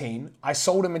 2018, I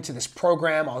sold him into this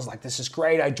program. I was like, this is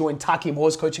great. I joined Taki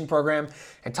Moore's coaching program.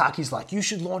 And Taki's like, you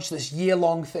should launch this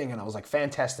year-long thing. And I was like,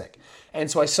 fantastic. And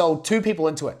so I sold 2 people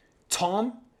into it,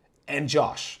 Tom and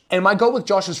Josh. And my goal with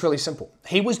Josh was really simple.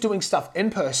 He was doing stuff in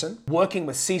person, working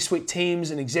with C-suite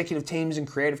teams and executive teams and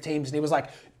creative teams. And he was like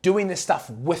doing this stuff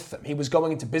with them. He was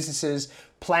going into businesses,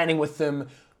 planning with them,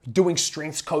 doing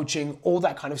strengths coaching, all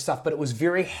that kind of stuff, but it was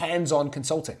very hands-on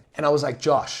consulting. And I was like,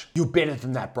 Josh, you're better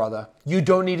than that, brother. You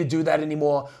don't need to do that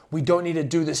anymore. We don't need to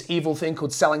do this evil thing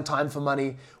called selling time for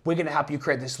money. We're gonna help you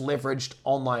create this leveraged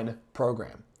online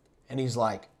program. And he's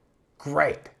like,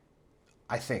 great,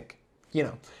 I think.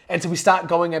 And so we start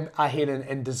going ahead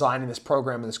and designing this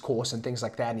program and this course and things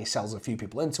like that, and he sells a few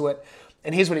people into it.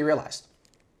 And here's what he realized.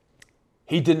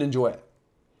 He didn't enjoy it.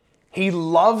 He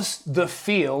loves the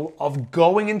feel of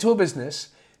going into a business,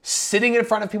 sitting in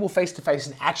front of people face to face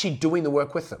and actually doing the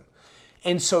work with them.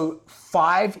 And so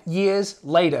 5 years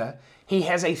later, he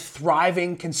has a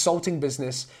thriving consulting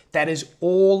business that is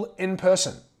all in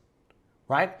person,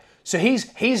 right? So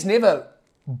he's never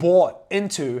bought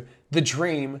into the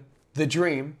dream,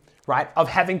 right, of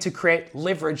having to create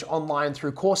leverage online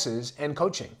through courses and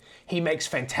coaching. He makes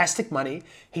fantastic money.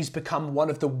 He's become one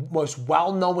of the most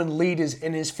well-known leaders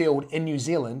in his field in New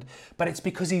Zealand, but it's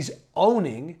because he's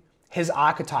owning his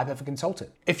archetype of a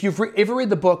consultant. If you've ever read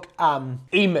the book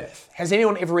E-Myth, has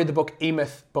anyone ever read the book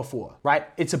E-Myth before, right?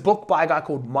 It's a book by a guy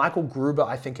called Michael Gruber,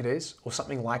 I think it is, or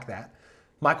something like that.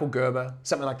 Michael Gerber,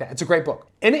 something like that. It's a great book.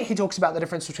 In it, he talks about the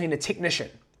difference between a technician,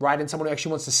 right, and someone who actually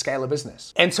wants to scale a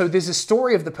business. And so there's a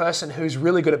story of the person who's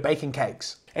really good at baking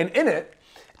cakes. And in it,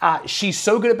 she's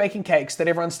so good at baking cakes that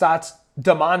everyone starts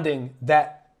demanding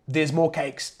that there's more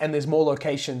cakes and there's more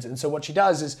locations. And so what she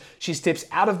does is she steps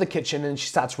out of the kitchen and she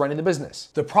starts running the business.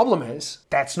 The problem is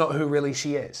that's not who really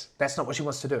she is. That's not what she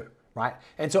wants to do, right?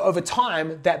 And so over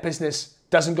time, that business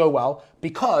doesn't go well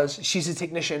because she's a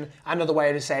technician. Another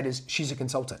way to say it is she's a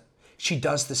consultant. She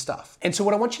does the stuff. And so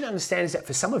what I want you to understand is that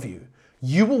for some of you,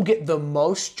 you will get the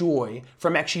most joy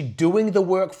from actually doing the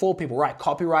work for people, right?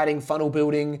 Copywriting, funnel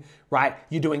building, right?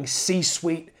 You're doing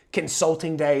C-suite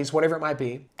consulting days, whatever it might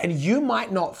be. And you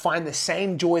might not find the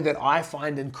same joy that I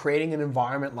find in creating an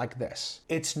environment like this.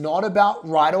 It's not about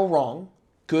right or wrong,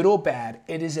 good or bad.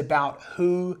 It is about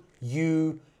who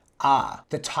you are,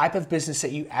 the type of business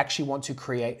that you actually want to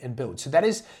create and build. So that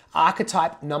is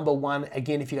archetype number 1.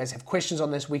 Again, if you guys have questions on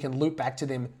this, we can loop back to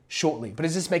them shortly. But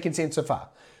is this making sense so far?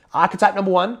 Archetype number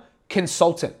 1,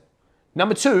 consultant.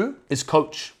 Number 2 is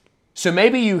coach. So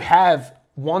maybe you have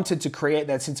wanted to create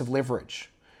that sense of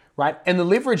leverage, right? And the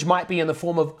leverage might be in the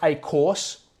form of a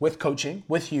course with coaching,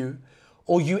 with you,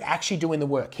 or you actually doing the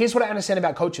work. Here's what I understand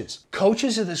about coaches.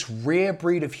 Coaches are this rare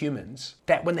breed of humans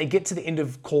that when they get to the end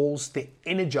of calls, they're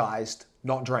energized,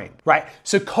 not drained, right?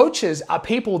 So coaches are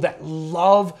people that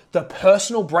love the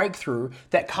personal breakthrough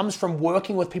that comes from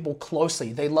working with people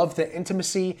closely. They love the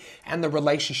intimacy and the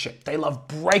relationship. They love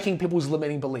breaking people's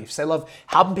limiting beliefs. They love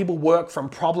helping people work from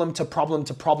problem to problem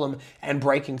to problem and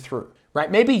breaking through, right?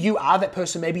 Maybe you are that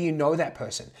person. Maybe you know that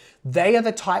person. They are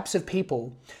the types of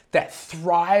people that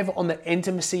thrive on the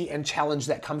intimacy and challenge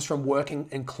that comes from working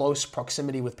in close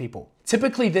proximity with people.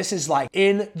 Typically, this is like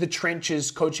in the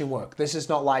trenches coaching work. This is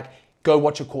not like go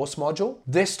watch a course module.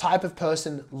 This type of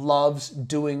person loves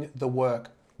doing the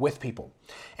work with people.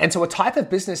 And so a type of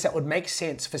business that would make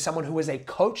sense for someone who is a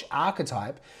coach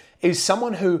archetype is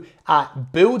someone who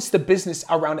builds the business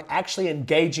around actually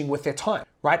engaging with their time,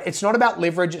 right? It's not about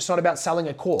leverage. It's not about selling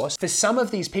a course. For some of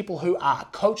these people who are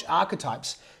coach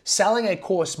archetypes, selling a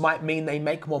course might mean they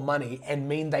make more money and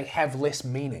mean they have less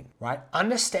meaning, right?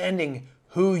 Understanding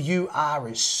who you are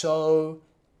is so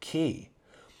key.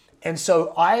 And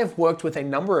so I have worked with a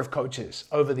number of coaches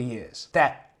over the years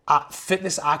that fit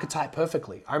this archetype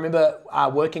perfectly. I remember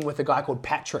working with a guy called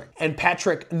Patrick. And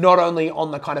Patrick, not only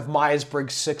on the kind of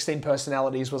Myers-Briggs 16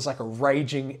 personalities, was like a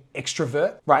raging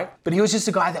extrovert, right? But he was just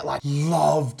a guy that like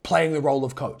loved playing the role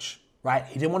of coach, right?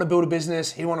 He didn't want to build a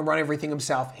business. He didn't want to run everything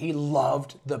himself. He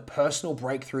loved the personal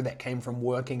breakthrough that came from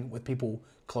working with people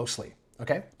closely,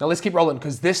 okay? Now let's keep rolling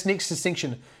because this next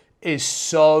distinction is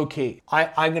so key.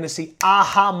 I'm gonna see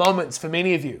aha moments for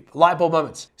many of you, light bulb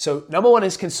moments. So number 1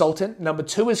 is consultant, number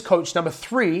 2 is coach, number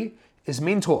 3 is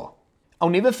mentor. I'll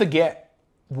never forget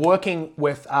working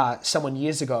with someone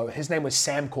years ago. His name was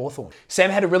Sam Cawthorn. Sam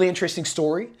had a really interesting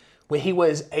story where he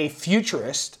was a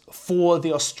futurist for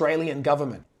the Australian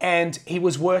government. And he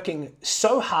was working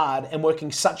so hard and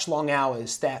working such long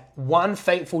hours that one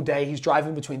fateful day he's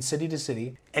driving between city to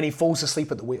city and he falls asleep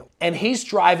at the wheel. And he's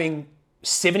driving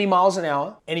 70 miles an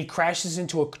hour and he crashes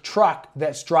into a truck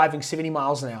that's driving 70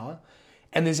 miles an hour.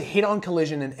 And there's a head-on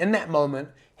collision. And in that moment,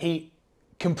 he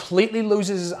completely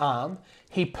loses his arm.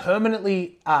 He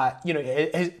permanently,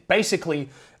 basically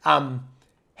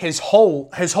his whole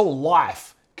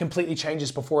life completely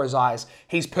changes before his eyes.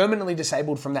 He's permanently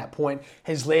disabled from that point.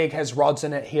 His leg has rods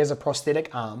in it. He has a prosthetic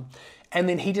arm. And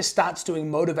then he just starts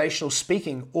doing motivational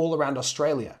speaking all around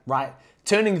Australia, right?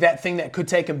 Turning that thing that could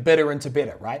take him bitter into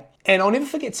better, right? And I'll never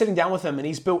forget sitting down with him, and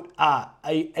he's built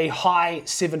a high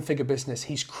seven-figure business.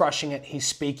 He's crushing it. He's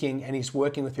speaking and he's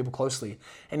working with people closely.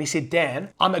 And he said, Dan,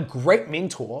 I'm a great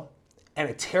mentor and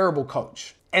a terrible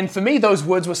coach. And for me, those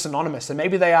words were synonymous, and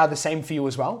maybe they are the same for you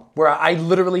as well, where I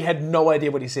literally had no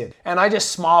idea what he said. And I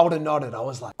just smiled and nodded. I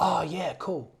was like, oh yeah,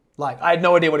 cool. Like, I had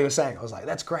no idea what he was saying. I was like,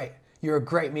 that's great. You're a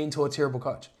great mentor, terrible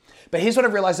coach. But here's what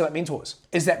I've realized about mentors,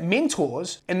 is that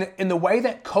mentors, in the way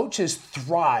that coaches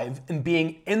thrive in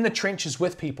being in the trenches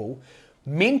with people,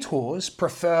 mentors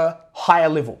prefer higher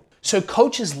level. So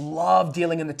coaches love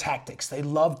dealing in the tactics. They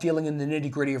love dealing in the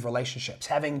nitty-gritty of relationships.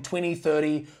 Having 20,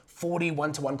 30, 40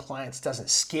 one-to-one clients doesn't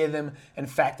scare them. In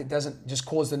fact, it doesn't just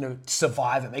cause them to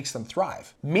survive, it makes them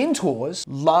thrive. Mentors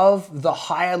love the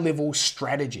higher level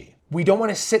strategy. We don't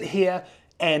want to sit here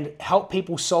and help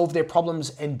people solve their problems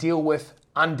and deal with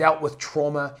undealt with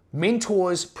trauma.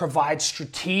 Mentors provide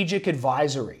strategic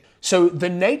advisory. So the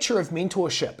nature of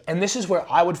mentorship, and this is where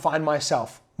I would find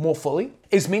myself more fully,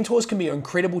 is mentors can be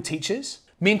incredible teachers.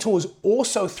 Mentors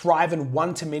also thrive in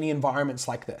one-to-many environments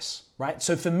like this, right?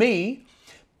 So for me,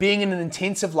 being in an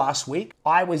intensive last week,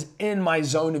 I was in my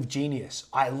zone of genius.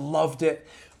 I loved it.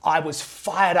 I was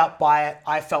fired up by it.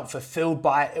 I felt fulfilled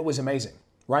by it. It was amazing,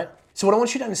 right? So what I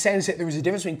want you to understand is that there is a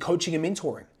difference between coaching and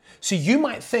mentoring. So you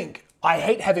might think, I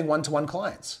hate having one-to-one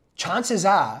clients. Chances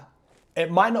are, it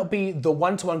might not be the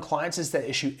one-to-one clients is the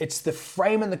issue. It's the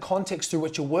frame and the context through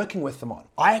which you're working with them on.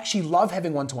 I actually love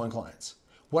having one-to-one clients.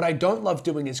 What I don't love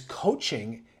doing is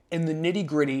coaching in the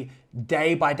nitty-gritty,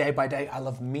 day by day by day. I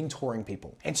love mentoring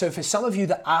people. And so for some of you,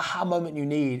 the aha moment you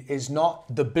need is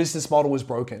not the business model is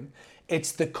broken.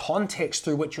 It's the context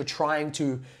through which you're trying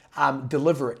to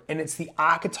deliver it. And it's the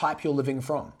archetype you're living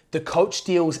from. The coach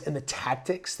deals in the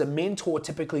tactics. The mentor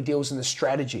typically deals in the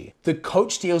strategy. The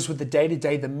coach deals with the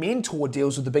day-to-day. The mentor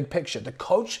deals with the big picture. The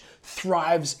coach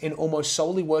thrives in almost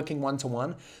solely working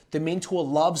one-to-one. The mentor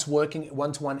loves working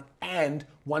one-to-one and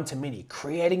one-to-many,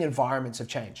 creating environments of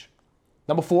change.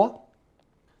 Number 4,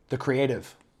 the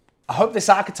creative. I hope this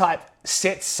archetype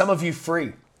sets some of you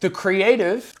free. The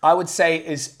creative, I would say,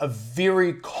 is a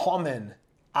very common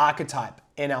archetype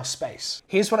in our space.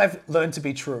 Here's what I've learned to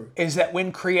be true, is that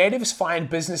when creatives find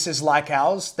businesses like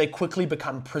ours, they quickly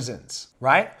become prisons,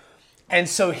 right? And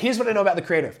so here's what I know about the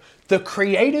creative. The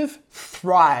creative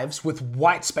thrives with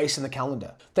white space in the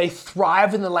calendar. They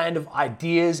thrive in the land of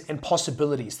ideas and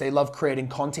possibilities. They love creating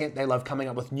content. They love coming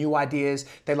up with new ideas.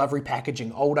 They love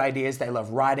repackaging old ideas. They love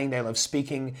writing. They love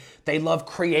speaking. They love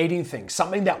creating things,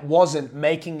 something that wasn't,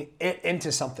 making it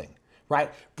into something,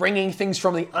 right? Bringing things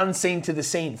from the unseen to the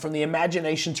seen, from the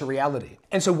imagination to reality.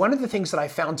 And so one of the things that I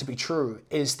found to be true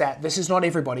is that this is not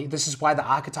everybody. This is why the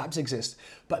archetypes exist.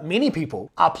 But many people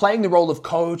are playing the role of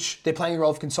coach. They're playing the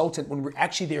role of consultant when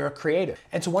actually they're a creative.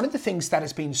 And so one of the things that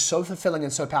has been so fulfilling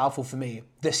and so powerful for me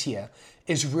this year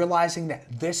is realizing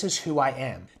that this is who I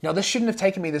am. Now, this shouldn't have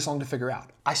taken me this long to figure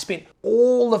out. I spent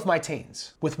all of my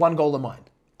teens with one goal in mind.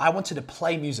 I wanted to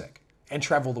play music and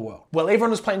travel the world. While everyone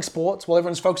was playing sports, while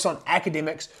everyone was focused on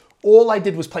academics, all I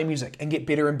did was play music and get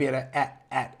better and better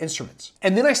at instruments.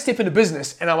 And then I step into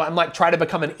business and I'm like, try to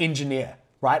become an engineer,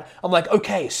 right? I'm like,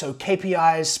 okay, so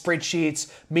KPIs,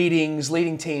 spreadsheets, meetings,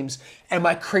 leading teams, and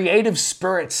my creative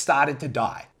spirit started to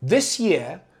die. This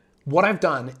year, what I've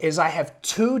done is I have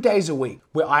 2 days a week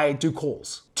where I do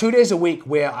calls. 2 days a week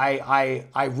where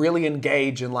I really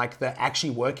engage in like the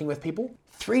actually working with people.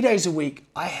 3 days a week,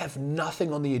 I have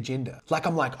nothing on the agenda.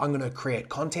 I'm gonna create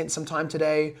content sometime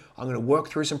today. I'm gonna work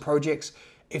through some projects.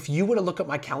 If you were to look at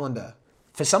my calendar,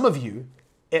 for some of you,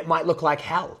 it might look like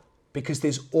hell because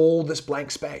there's all this blank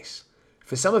space.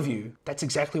 For some of you, that's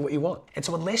exactly what you want. And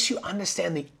so unless you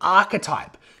understand the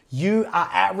archetype, you are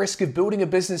at risk of building a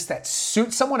business that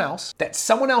suits someone else, that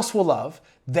someone else will love,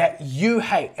 that you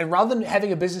hate. And rather than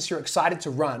having a business you're excited to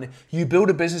run, you build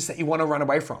a business that you want to run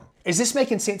away from. Is this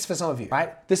making sense for some of you,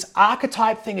 right? This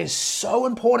archetype thing is so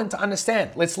important to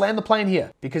understand. Let's land the plane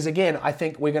here. Because again, I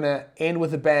think we're going to end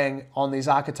with a bang on these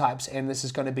archetypes, and this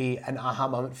is going to be an aha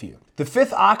moment for you. The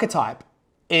fifth archetype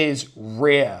is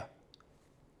rare.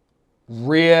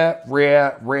 Rare.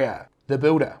 The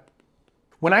builder.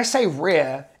 When I say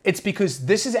rare, it's because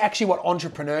this is actually what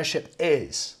entrepreneurship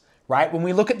is. Right? When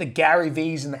we look at the Gary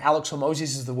V's and the Alex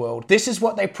Hormozis of the world, this is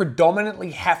what they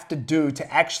predominantly have to do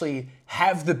to actually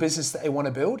have the business that they want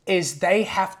to build, is they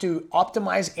have to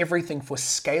optimize everything for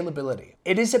scalability.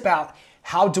 It is about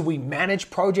how do we manage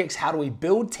projects, how do we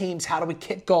build teams, how do we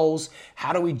hit goals,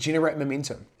 how do we generate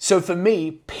momentum. So for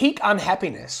me, peak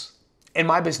unhappiness in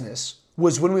my business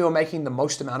was when we were making the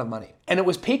most amount of money. And it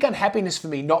was peak unhappiness for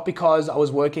me, not because I was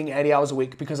working 80 hours a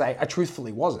week, because I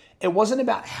truthfully wasn't. It wasn't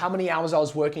about how many hours I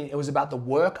was working, it was about the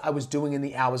work I was doing in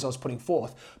the hours I was putting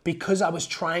forth, because I was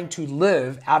trying to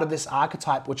live out of this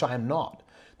archetype, which I am not.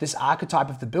 This archetype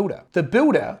of the builder. The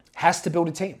builder has to build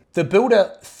a team. The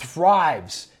builder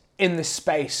thrives in the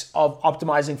space of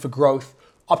optimizing for growth,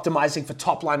 optimizing for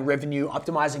top line revenue,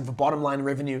 optimizing for bottom line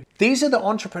revenue. These are the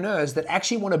entrepreneurs that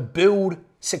actually want to build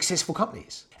successful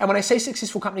companies. And when I say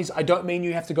successful companies, I don't mean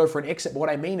you have to go for an exit, but what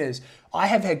I mean is I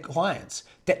have had clients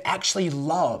that actually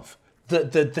love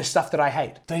the stuff that I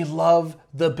hate. They love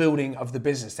the building of the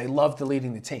business. They love the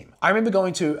leading the team. I remember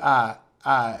going to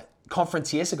a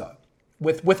conference years ago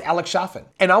with Alex Sharfin.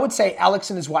 And I would say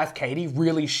Alex and his wife, Katie,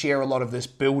 really share a lot of this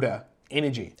builder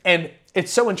energy. And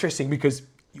it's so interesting because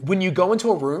when you go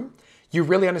into a room, you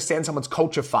really understand someone's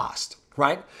culture fast,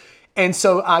 right? And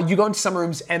so you go into some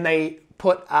rooms and they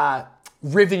put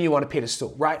revenue on a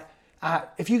pedestal, right?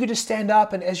 If you could just stand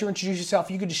up and as you introduce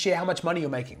yourself, you could just share how much money you're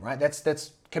making, right?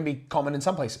 That's can be common in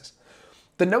some places.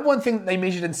 The number one thing that they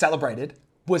measured and celebrated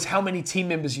was how many team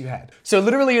members you had. So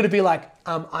literally it'd be like,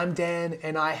 I'm Dan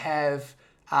and I have,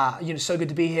 so good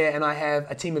to be here, and I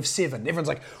have a team of 7. Everyone's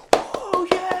like, whoa,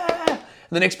 yeah. And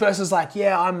the next person's like,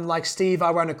 yeah, I'm like Steve,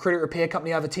 I run a credit repair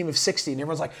company, I have a team of 60. And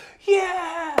everyone's like,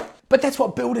 yeah. But that's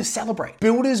what builders celebrate.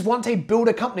 Builders want to build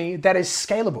a company that is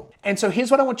scalable. And so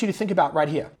here's what I want you to think about right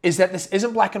here, is that this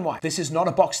isn't black and white. This is not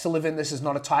a box to live in. This is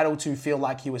not a title to feel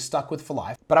like you were stuck with for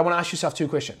life. But I want to ask yourself 2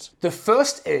 questions. The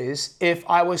first is, if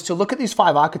I was to look at these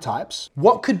 5 archetypes,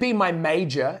 what could be my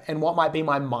major and what might be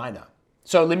my minor?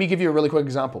 So let me give you a really quick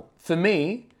example. For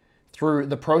me, through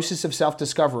the process of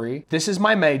self-discovery, this is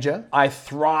my major. I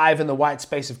thrive in the white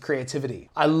space of creativity.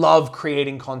 I love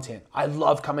creating content. I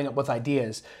love coming up with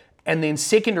ideas. And then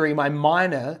secondary, my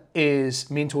minor is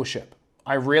mentorship.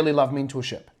 I really love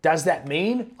mentorship. Does that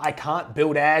mean I can't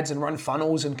build ads and run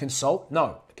funnels and consult?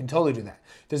 No, I can totally do that.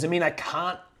 Does it mean I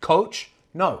can't coach?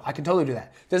 No, I can totally do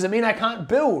that. Does it mean I can't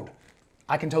build?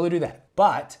 I can totally do that.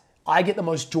 But I get the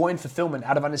most joy and fulfillment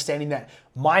out of understanding that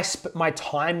my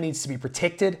time needs to be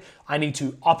protected. I need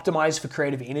to optimize for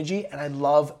creative energy, and I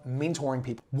love mentoring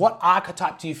people. What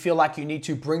archetype do you feel like you need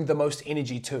to bring the most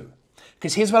energy to?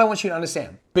 Because here's what I want you to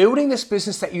understand. Building this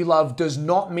business that you love does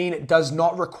not mean it does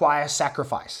not require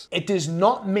sacrifice. It does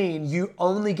not mean you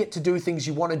only get to do things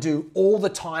you want to do all the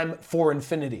time for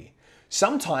infinity.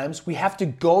 Sometimes we have to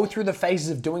go through the phases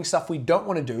of doing stuff we don't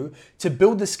want to do to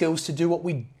build the skills to do what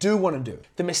we do want to do.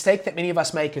 The mistake that many of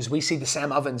us make is we see the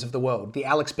Sam Ovens of the world, the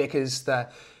Alex Beckers, the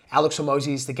Alex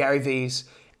Hormozis, the Gary V's,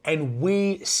 and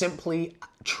we simply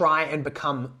try and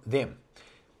become them.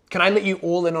 Can I let you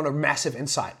all in on a massive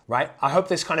insight, right? I hope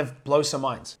this kind of blows some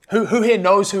minds. Who here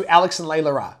knows who Alex and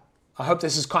Layla are? I hope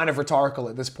this is kind of rhetorical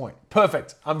at this point.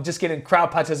 Perfect. I'm just getting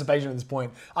crowd participation at this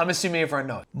point. I'm assuming everyone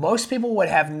knows. Most people would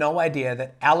have no idea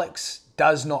that Alex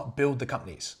does not build the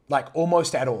companies, like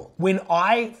almost at all. When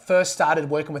I first started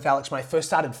working with Alex, when I first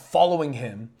started following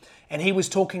him, and he was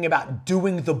talking about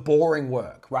doing the boring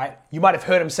work, right? You might have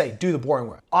heard him say, do the boring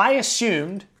work. I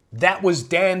assumed that was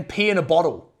Dan pee in a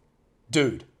bottle,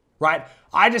 dude. Right?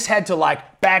 I just had to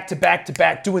back to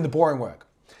back doing the boring work.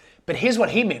 But here's what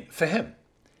he meant for him.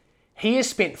 He has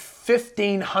spent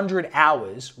 1,500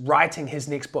 hours writing his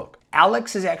next book.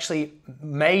 Alex is actually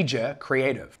major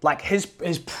creative. Like his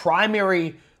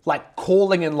primary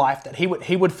calling in life that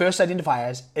he would first identify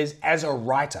as is as a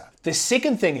writer. The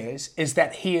second thing is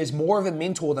that he is more of a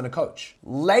mentor than a coach.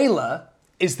 Layla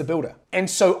is the builder. And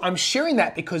so I'm sharing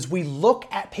that because we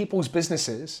look at people's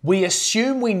businesses, we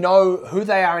assume we know who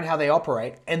they are and how they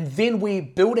operate, and then we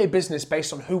build a business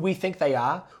based on who we think they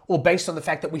are or based on the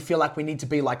fact that we feel like we need to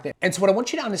be like them. And so what I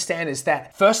want you to understand is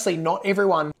that firstly, not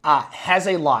everyone has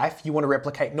a life you want to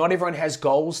replicate. Not everyone has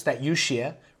goals that you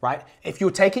share, right? If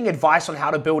you're taking advice on how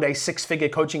to build a 6-figure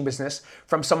coaching business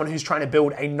from someone who's trying to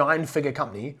build a 9-figure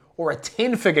company or a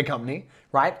 10-figure company,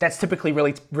 right? That's typically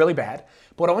really, really bad.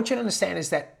 But what I want you to understand is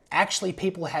that actually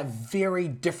people have very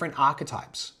different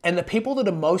archetypes. And the people that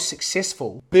are most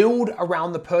successful build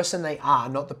around the person they are,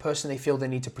 not the person they feel they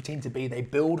need to pretend to be. They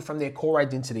build from their core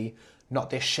identity, not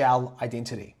their shell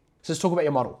identity. So let's talk about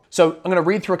your model. So I'm going to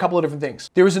read through a couple of different things.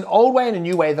 There is an old way and a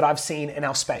new way that I've seen in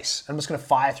our space. I'm just going to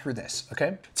fire through this,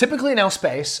 okay? Typically in our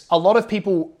space, a lot of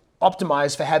people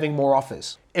optimize for having more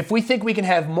offers. If we think we can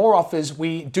have more offers,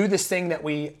 we do this thing that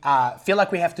we feel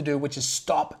like we have to do, which is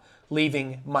stop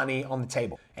leaving money on the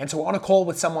table. And so we're on a call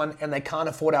with someone and they can't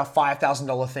afford our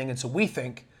 $5,000 thing. And so we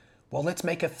think, well, let's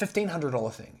make a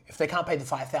 $1,500 thing. If they can't pay the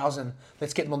 $5,000,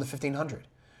 let's get them on the $1,500,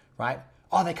 right?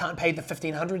 Oh, they can't pay the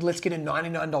 $1,500, let's get a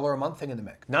 $99 a month thing in the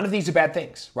mix. None of these are bad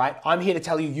things, right? I'm here to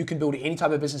tell you, you can build any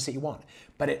type of business that you want,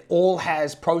 but it all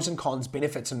has pros and cons,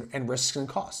 benefits and risks and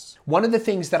costs. One of the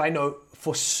things that I know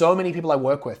for so many people I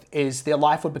work with is their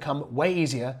life would become way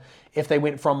easier if they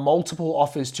went from multiple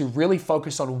offers to really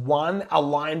focus on one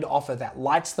aligned offer that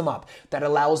lights them up, that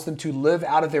allows them to live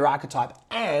out of their archetype,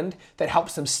 and that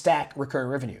helps them stack recurring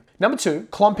revenue. Number 2,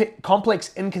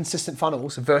 complex, inconsistent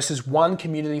funnels versus one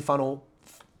community funnel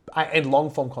and long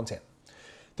form content.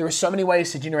 There are so many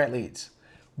ways to generate leads.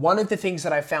 One of the things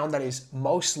that I found that is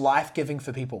most life-giving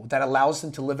for people, that allows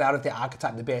them to live out of their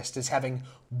archetype the best, is having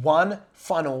one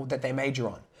funnel that they major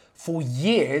on. For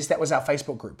years, that was our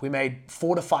Facebook group. We made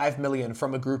 4 to 5 million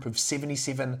from a group of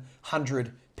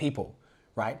 7,700 people,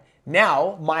 right?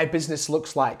 Now, my business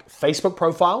looks like Facebook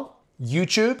profile,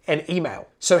 YouTube, and email.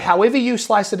 So however you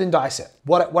slice it and dice it,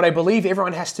 what I believe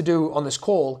everyone has to do on this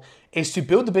call is to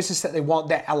build the business that they want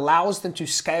that allows them to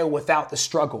scale without the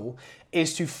struggle,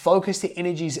 is to focus their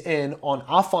energies in on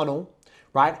our funnel,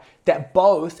 right? That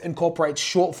both incorporates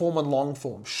short form and long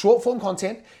form. Short form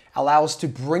content allows to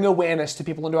bring awareness to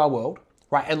people into our world,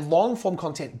 right? And long form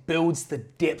content builds the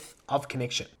depth of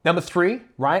connection. Number 3,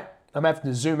 right? I'm having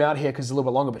to zoom out here because it's a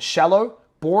little bit longer, but shallow,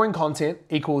 boring content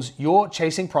equals you're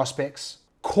chasing prospects.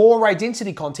 Core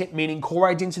identity content, meaning core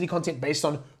identity content based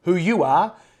on who you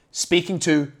are, speaking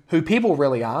to who people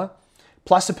really are,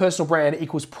 plus a personal brand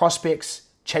equals prospects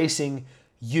chasing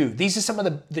you. These are some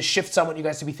of the shifts I want you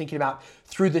guys to be thinking about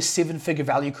through this 7-figure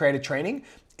value creator training,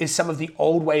 is some of the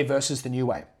old way versus the new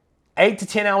way. 8 to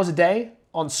 10 hours a day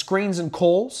on screens and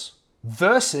calls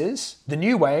versus the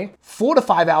new way, 4 to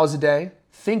 5 hours a day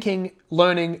thinking,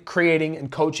 learning, creating,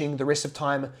 and coaching the rest of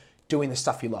time doing the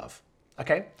stuff you love,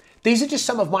 okay? These are just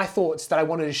some of my thoughts that I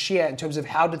wanted to share in terms of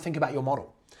how to think about your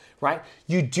model, right?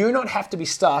 You do not have to be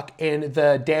stuck in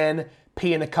the Dan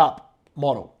pee in a cup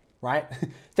model, right?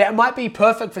 That might be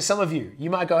perfect for some of you. You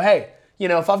might go, hey, you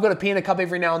know, if I've got to pee in a cup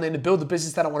every now and then to build the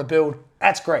business that I want to build,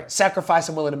 that's great. Sacrifice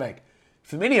I'm willing to make.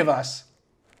 For many of us,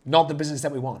 not the business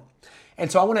that we want.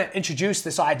 And so I want to introduce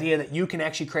this idea that you can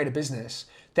actually create a business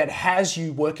that has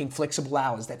you working flexible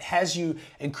hours, that has you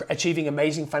achieving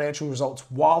amazing financial results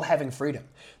while having freedom,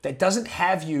 that doesn't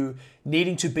have you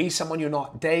needing to be someone you're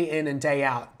not day in and day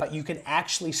out, but you can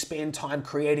actually spend time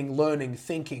creating, learning,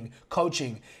 thinking,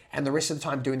 coaching, and the rest of the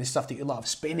time doing the stuff that you love,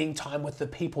 spending time with the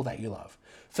people that you love.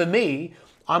 For me,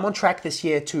 I'm on track this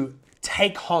year to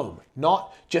take home,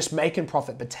 not just make and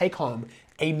profit, but take home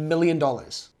 $1 million,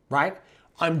 right?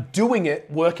 I'm doing it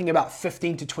working about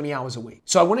 15 to 20 hours a week.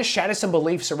 So I want to shatter some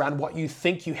beliefs around what you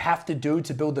think you have to do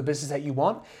to build the business that you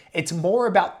want. It's more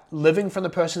about living from the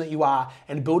person that you are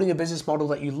and building a business model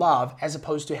that you love, as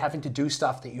opposed to having to do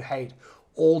stuff that you hate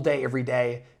all day, every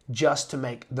day, just to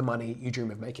make the money you dream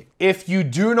of making. If you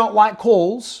do not like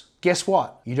calls, guess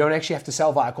what? You don't actually have to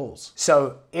sell via calls.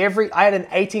 So I had an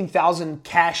 18,000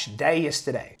 cash day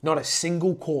yesterday, not a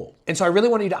single call. And so I really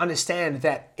want you to understand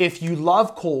that if you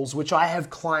love calls, which I have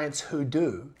clients who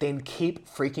do, then keep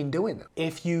freaking doing them.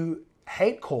 If you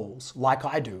hate calls like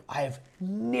I do, I have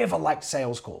never liked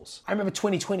sales calls. I remember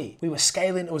 2020, we were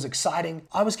scaling, it was exciting.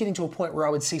 I was getting to a point where I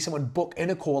would see someone book in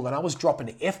a call and I was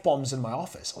dropping F-bombs in my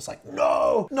office. I was like,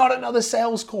 no, not another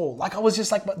sales call. Like I was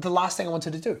just like the last thing I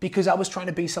wanted to do, because I was trying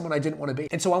to be someone I didn't want to be.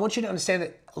 And so I want you to understand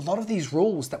that a lot of these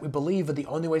rules that we believe are the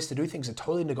only ways to do things are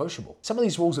totally negotiable. Some of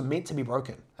these rules are meant to be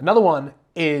broken. Another one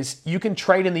is you can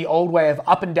trade in the old way of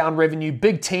up and down revenue,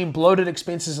 big team, bloated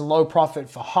expenses, and low profit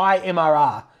for high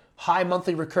MRR, high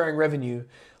monthly recurring revenue,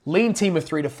 lean team of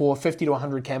 3 to 4, 50 to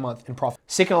 100K a month in profit.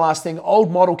 Second to last thing,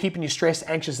 old model keeping you stressed,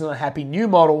 anxious, and unhappy. New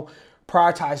model,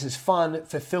 prioritizes fun,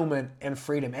 fulfillment, and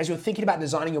freedom. As you're thinking about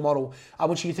designing your model, I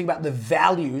want you to think about the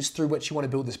values through which you want to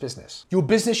build this business. Your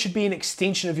business should be an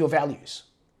extension of your values,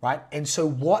 right? And so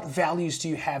what values do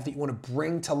you have that you want to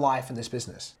bring to life in this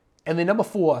business? And then number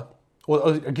 4,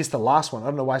 or I guess the last one, I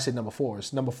don't know why I said number 4,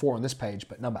 it's number 4 on this page,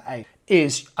 but number 8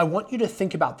 is I want you to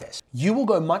think about this. You will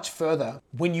go much further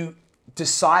when you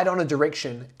decide on a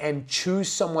direction and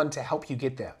choose someone to help you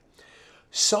get there.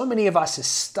 So many of us are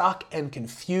stuck and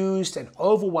confused and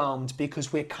overwhelmed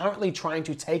because we're currently trying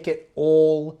to take it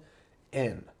all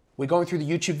in. We're going through the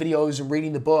YouTube videos and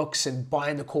reading the books and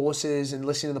buying the courses and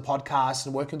listening to the podcasts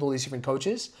and working with all these different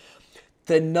coaches.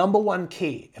 The number one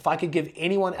key, if I could give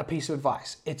anyone a piece of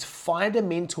advice, it's find a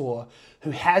mentor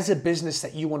who has a business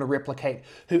that you want to replicate,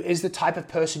 who is the type of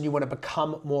person you want to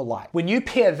become more like. When you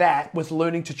pair that with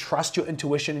learning to trust your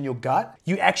intuition and your gut,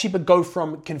 you actually go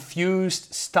from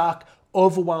confused, stuck,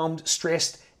 overwhelmed,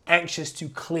 stressed, anxious to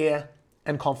clear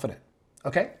and confident.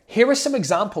 Okay? Here are some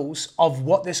examples of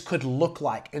what this could look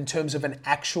like in terms of an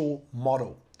actual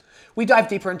model. We dive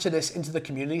deeper into this into the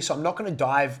community, so I'm not going to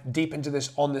dive deep into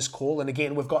this on this call. And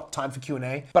again, we've got time for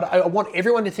Q&A. But I want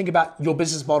everyone to think about your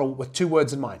business model with 2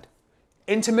 words in mind: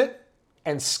 intimate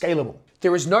and scalable.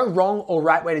 There is no wrong or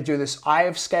right way to do this. I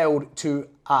have scaled to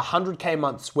 100K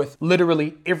months with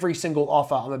literally every single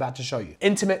offer I'm about to show you.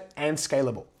 Intimate and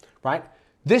scalable, right?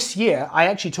 This year, I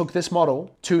actually took this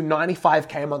model to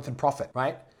 95K a month in profit,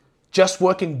 right? Just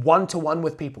working one-to-one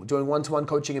with people, doing one-to-one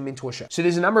coaching and mentorship. So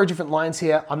there's a number of different lines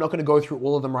here. I'm not going to go through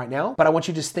all of them right now, but I want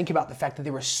you to just think about the fact that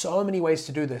there are so many ways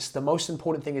to do this. The most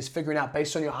important thing is figuring out,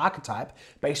 based on your archetype,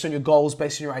 based on your goals,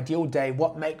 based on your ideal day,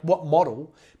 what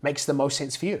model makes the most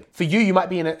sense for you. For you, you might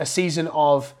be in a season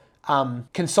of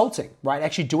consulting, right?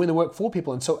 Actually doing the work for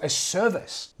people. And so a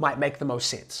service might make the most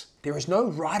sense. There is no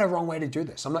right or wrong way to do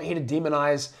this. I'm not here to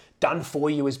demonize done for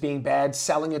you as being bad,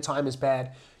 selling your time as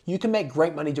bad. You can make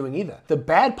great money doing either. The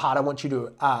bad part I want you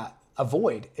to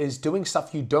avoid is doing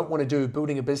stuff you don't want to do,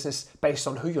 building a business based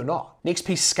on who you're not. Next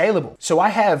piece, scalable. So I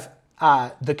have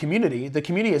the community. The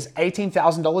community is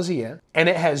 $18,000 a year, and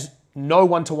it has no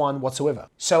one-to-one whatsoever.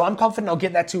 So I'm confident I'll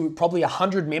get that to probably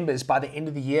 100 members by the end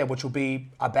of the year, which will be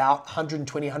about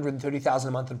 120, 130,000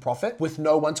 a month in profit with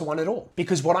no one-to-one at all.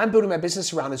 Because what I'm building my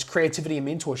business around is creativity and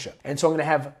mentorship. And so I'm gonna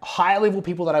have higher level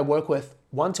people that I work with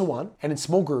one-to-one and in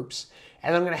small groups.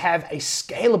 And I'm gonna have a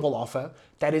scalable offer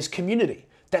that is community.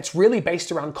 That's really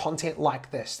based around content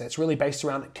like this. That's really based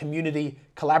around community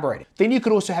collaborating. Then you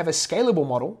could also have a scalable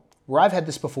model, where I've had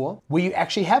this before, where you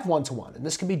actually have one-to-one, and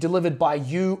this can be delivered by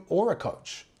you or a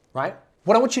coach, right?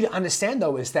 What I want you to understand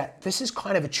though is that this is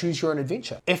kind of a choose your own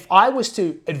adventure. If I was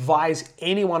to advise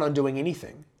anyone on doing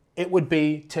anything, it would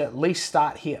be to at least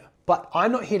start here. But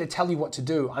I'm not here to tell you what to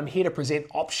do. I'm here to present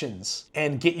options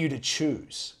and get you to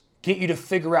choose. Get you to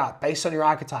figure out, based on your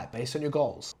archetype, based on your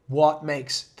goals, what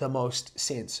makes the most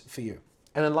sense for you.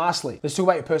 And then lastly, let's talk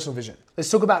about your personal vision. Let's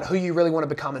talk about who you really want to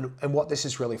become and what this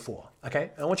is really for,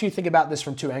 okay? And I want you to think about this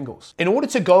from 2 angles. In order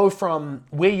to go from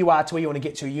where you are to where you want to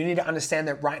get to, you need to understand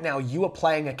that right now you are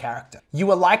playing a character.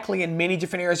 You are likely in many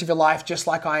different areas of your life, just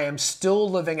like I am, still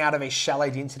living out of a shell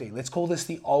identity. Let's call this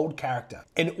the old character.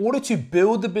 In order to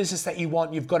build the business that you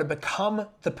want, you've got to become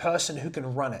the person who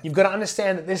can run it. You've got to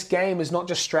understand that this game is not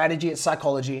just strategy, it's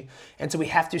psychology. And so we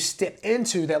have to step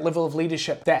into that level of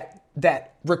leadership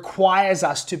that requires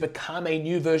us to become a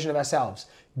new version of ourselves.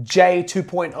 Jay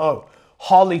 2.0,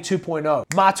 Holly 2.0,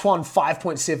 Martwan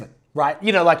 5.7, right?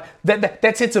 You know, like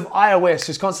that sense of iOS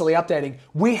is constantly updating.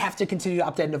 We have to continue to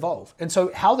update and evolve. And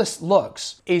so how this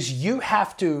looks is you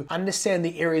have to understand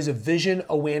the areas of vision,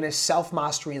 awareness,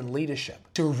 self-mastery, and leadership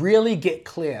to really get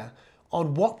clear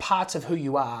on what parts of who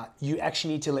you are you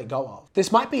actually need to let go of.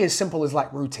 This might be as simple as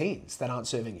like routines that aren't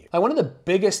serving you. Like one of the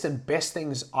biggest and best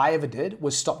things I ever did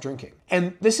was stop drinking.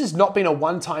 And this has not been a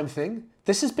one-time thing.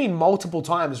 This has been multiple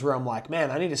times where I'm like,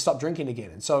 man, I need to stop drinking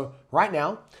again. And so right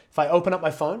now, if I open up my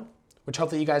phone, which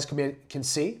hopefully you guys can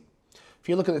see, if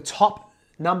you look at the top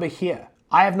number here,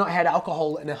 I have not had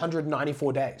alcohol in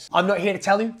 194 days. I'm not here to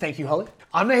tell you, thank you, Holly.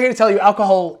 I'm not here to tell you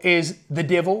alcohol is the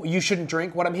devil, you shouldn't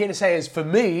drink. What I'm here to say is for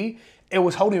me, it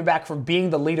was holding me back from being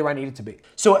the leader I needed to be.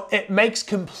 So it makes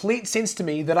complete sense to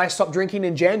me that I stopped drinking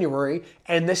in January,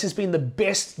 and this has been the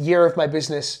best year of my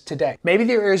business to date. Maybe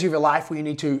there are areas of your life where you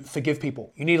need to forgive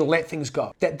people. You need to let things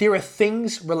go. That there are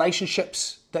things,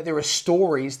 relationships, that there are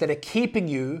stories that are keeping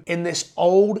you in this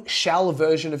old shell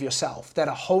version of yourself that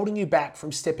are holding you back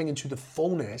from stepping into the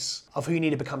fullness of who you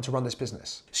need to become to run this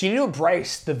business. So you need to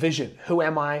embrace the vision. Who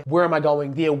am I? Where am I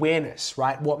going? The awareness,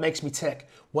 right? What makes me tick?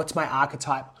 What's my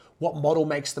archetype? what model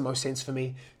makes the most sense for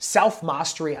me.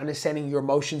 Self-mastery, understanding your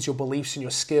emotions, your beliefs, and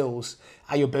your skills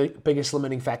are your biggest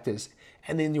limiting factors.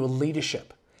 And then your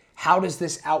leadership. How does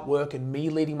this outwork in me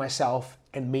leading myself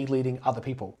and me leading other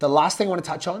people? The last thing I want to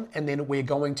touch on, and then we're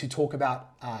going to talk about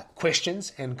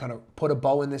questions and kind of put a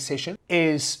bow in this session,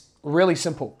 is really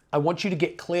simple. I want you to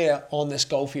get clear on this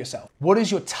goal for yourself. What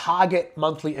is your target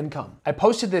monthly income? I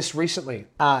posted this recently.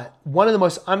 One of the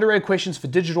most underrated questions for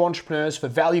digital entrepreneurs, for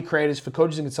value creators, for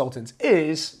coaches and consultants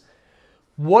is,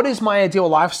 what is my ideal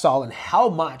lifestyle and how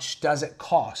much does it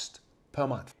cost per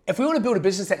month? If we want to build a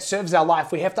business that serves our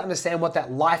life, we have to understand what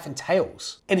that life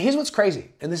entails. And here's what's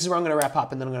crazy, and this is where I'm going to wrap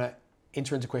up and then I'm going to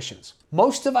enter into questions.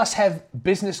 Most of us have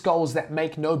business goals that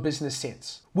make no business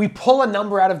sense. We pull a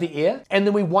number out of the air and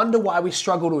then we wonder why we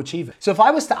struggle to achieve it. So if I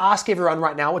was to ask everyone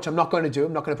right now, which I'm not going to do,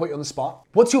 I'm not going to put you on the spot,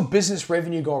 what's your business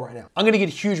revenue goal right now? I'm going to get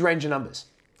a huge range of numbers.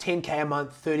 10K a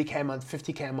month, 30K a month,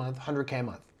 50K a month, 100K a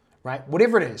month, right?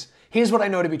 Whatever it is. Here's what I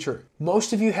know to be true.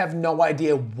 Most of you have no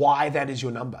idea why that is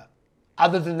your number.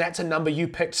 Other than that's a number you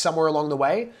picked somewhere along the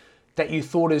way that you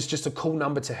thought is just a cool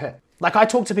number to hit. Like I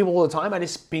talk to people all the time. I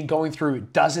just been going through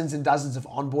dozens and dozens of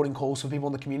onboarding calls for people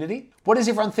in the community. What does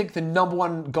everyone think the number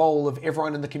one goal of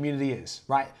everyone in the community is,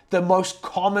 right? The most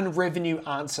common revenue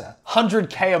answer,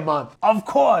 100K a month. Of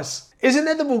course. Isn't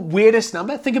that the weirdest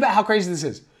number? Think about how crazy this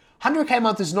is. 100K a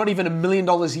month is not even $1 million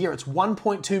a year. It's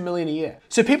 1.2 million a year.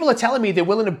 So people are telling me they're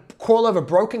willing to crawl over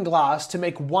broken glass to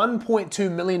make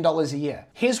 $1.2 million a year.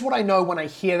 Here's what I know when I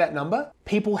hear that number.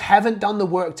 People haven't done the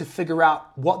work to figure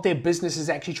out what their business is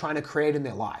actually trying to create in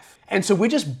their life. And so we're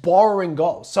just borrowing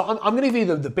goals. So I'm going to give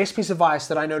you the best piece of advice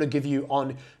that I know to give you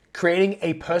on creating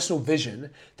a personal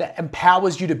vision that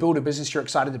empowers you to build a business you're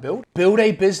excited to build. Build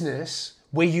a business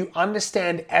where you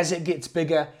understand as it gets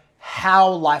bigger how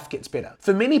life gets better.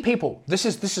 For many people, this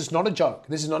is not a joke.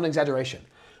 This is not an exaggeration.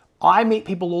 I meet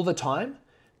people all the time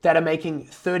that are making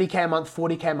 30K a month,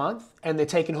 40K a month, and they're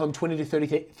taking home 20 to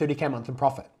 30K a month in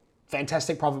profit.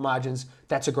 Fantastic profit margins.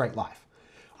 That's a great life.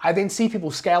 I then see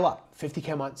people scale up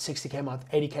 50K a month, 60K a month,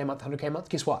 80K a month, 100K a month.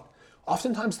 Guess what?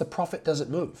 Oftentimes the profit doesn't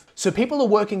move. So people are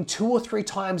working 2 or 3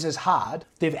 times as hard.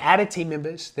 They've added team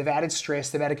members, they've added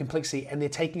stress, they've added complexity, and they're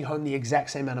taking home the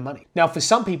exact same amount of money. Now, for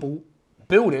some people,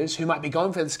 builders who might be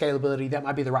going for the scalability, that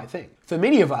might be the right thing. For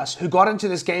many of us who got into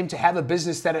this game to have a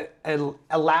business that it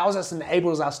allows us and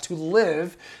enables us to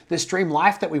live this dream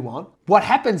life that we want, what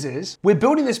happens is we're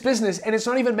building this business and it's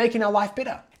not even making our life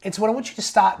better. And so what I want you to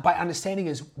start by understanding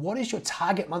is, what is your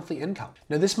target monthly income?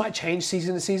 Now this might change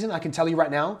season to season. I can tell you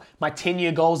right now, my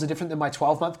 10-year goals are different than my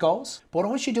 12-month goals. But what I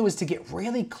want you to do is to get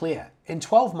really clear. In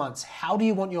 12 months, how do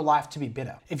you want your life to be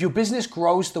better? If your business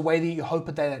grows the way that you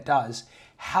hope that it does,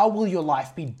 how will your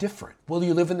life be different? Will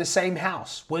you live in the same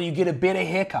house? Will you get a better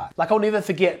haircut? Like, I'll never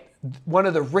forget one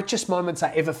of the richest moments I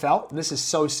ever felt, and this is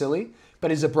so silly, but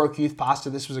as a broke youth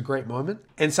pastor, this was a great moment,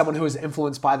 and someone who was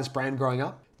influenced by this brand growing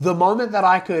up. The moment that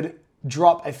I could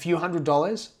drop a few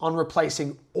 $100s on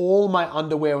replacing all my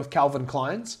underwear with Calvin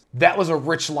Klein's, that was a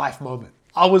rich life moment.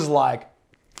 I was like,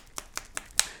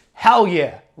 hell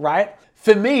yeah, right?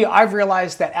 For me, I've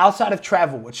realized that outside of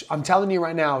travel, which I'm telling you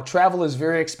right now, travel is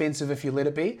very expensive if you let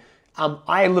it be.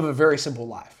 I live a very simple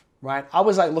life, right? I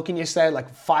was like looking yesterday,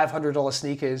 like $500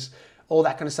 sneakers, all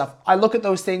that kind of stuff. I look at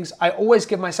those things. I always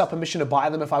give myself permission to buy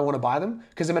them if I want to buy them,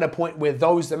 because I'm at a point where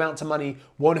those amounts of money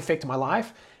won't affect my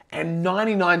life. And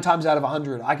 99 times out of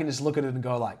 100, I can just look at it and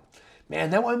go like, man,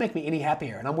 that won't make me any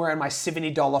happier. And I'm wearing my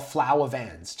 $70 flower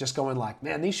Vans, just going like,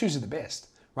 man, these shoes are the best,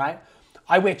 right?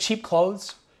 I wear cheap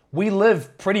clothes. We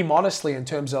live pretty modestly in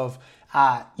terms of,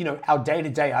 our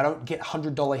day-to-day. I don't get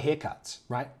 $100 haircuts,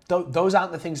 right? Those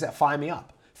aren't the things that fire me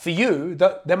up. For you,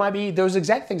 there might be those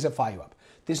exact things that fire you up.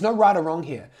 There's no right or wrong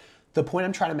here. The point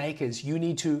I'm trying to make is you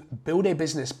need to build a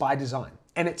business by design.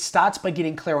 And it starts by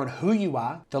getting clear on who you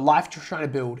are, the life you're trying to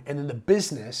build, and then the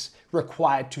business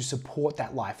required to support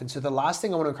that life. And so the last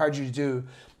thing I want to encourage you to do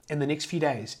in the next few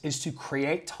days is to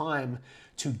create time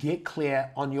to get clear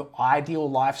on your ideal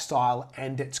lifestyle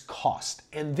and its cost.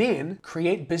 And then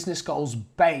create business goals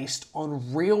based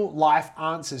on real life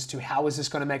answers to how is this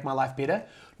going to make my life better,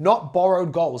 not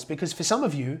borrowed goals. Because for some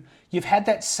of you, you've had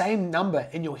that same number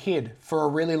in your head for a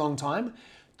really long time.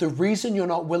 The reason you're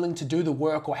not willing to do the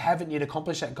work or haven't yet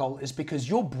accomplished that goal is because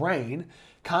your brain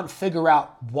can't figure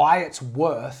out why it's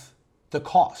worth the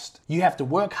cost. You have to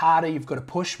work harder, you've got to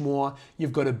push more,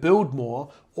 you've got to build more,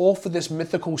 all for this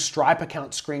mythical Stripe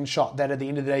account screenshot that at the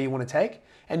end of the day you want to take,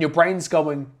 and your brain's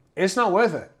going, it's not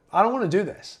worth it. I don't want to do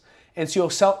this. And so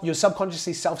you're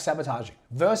subconsciously self-sabotaging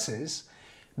versus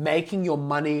making your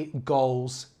money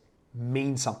goals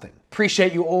means something.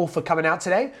 Appreciate you all for coming out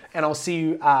today, and I'll see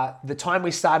you the time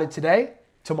we started today,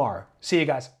 tomorrow. See you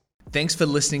guys. Thanks for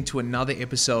listening to another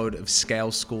episode of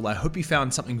Scale School. I hope you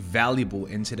found something valuable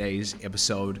in today's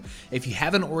episode. If you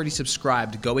haven't already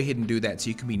subscribed, go ahead and do that so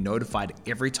you can be notified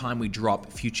every time we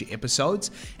drop future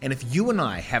episodes. And if you and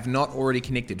I have not already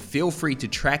connected, feel free to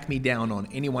track me down on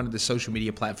any one of the social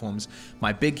media platforms.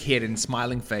 My big head and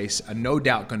smiling face are no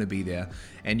doubt going to be there.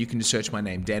 And you can just search my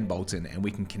name, Dan Bolton, and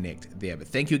we can connect there. But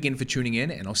thank you again for tuning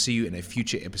in, and I'll see you in a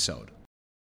future episode.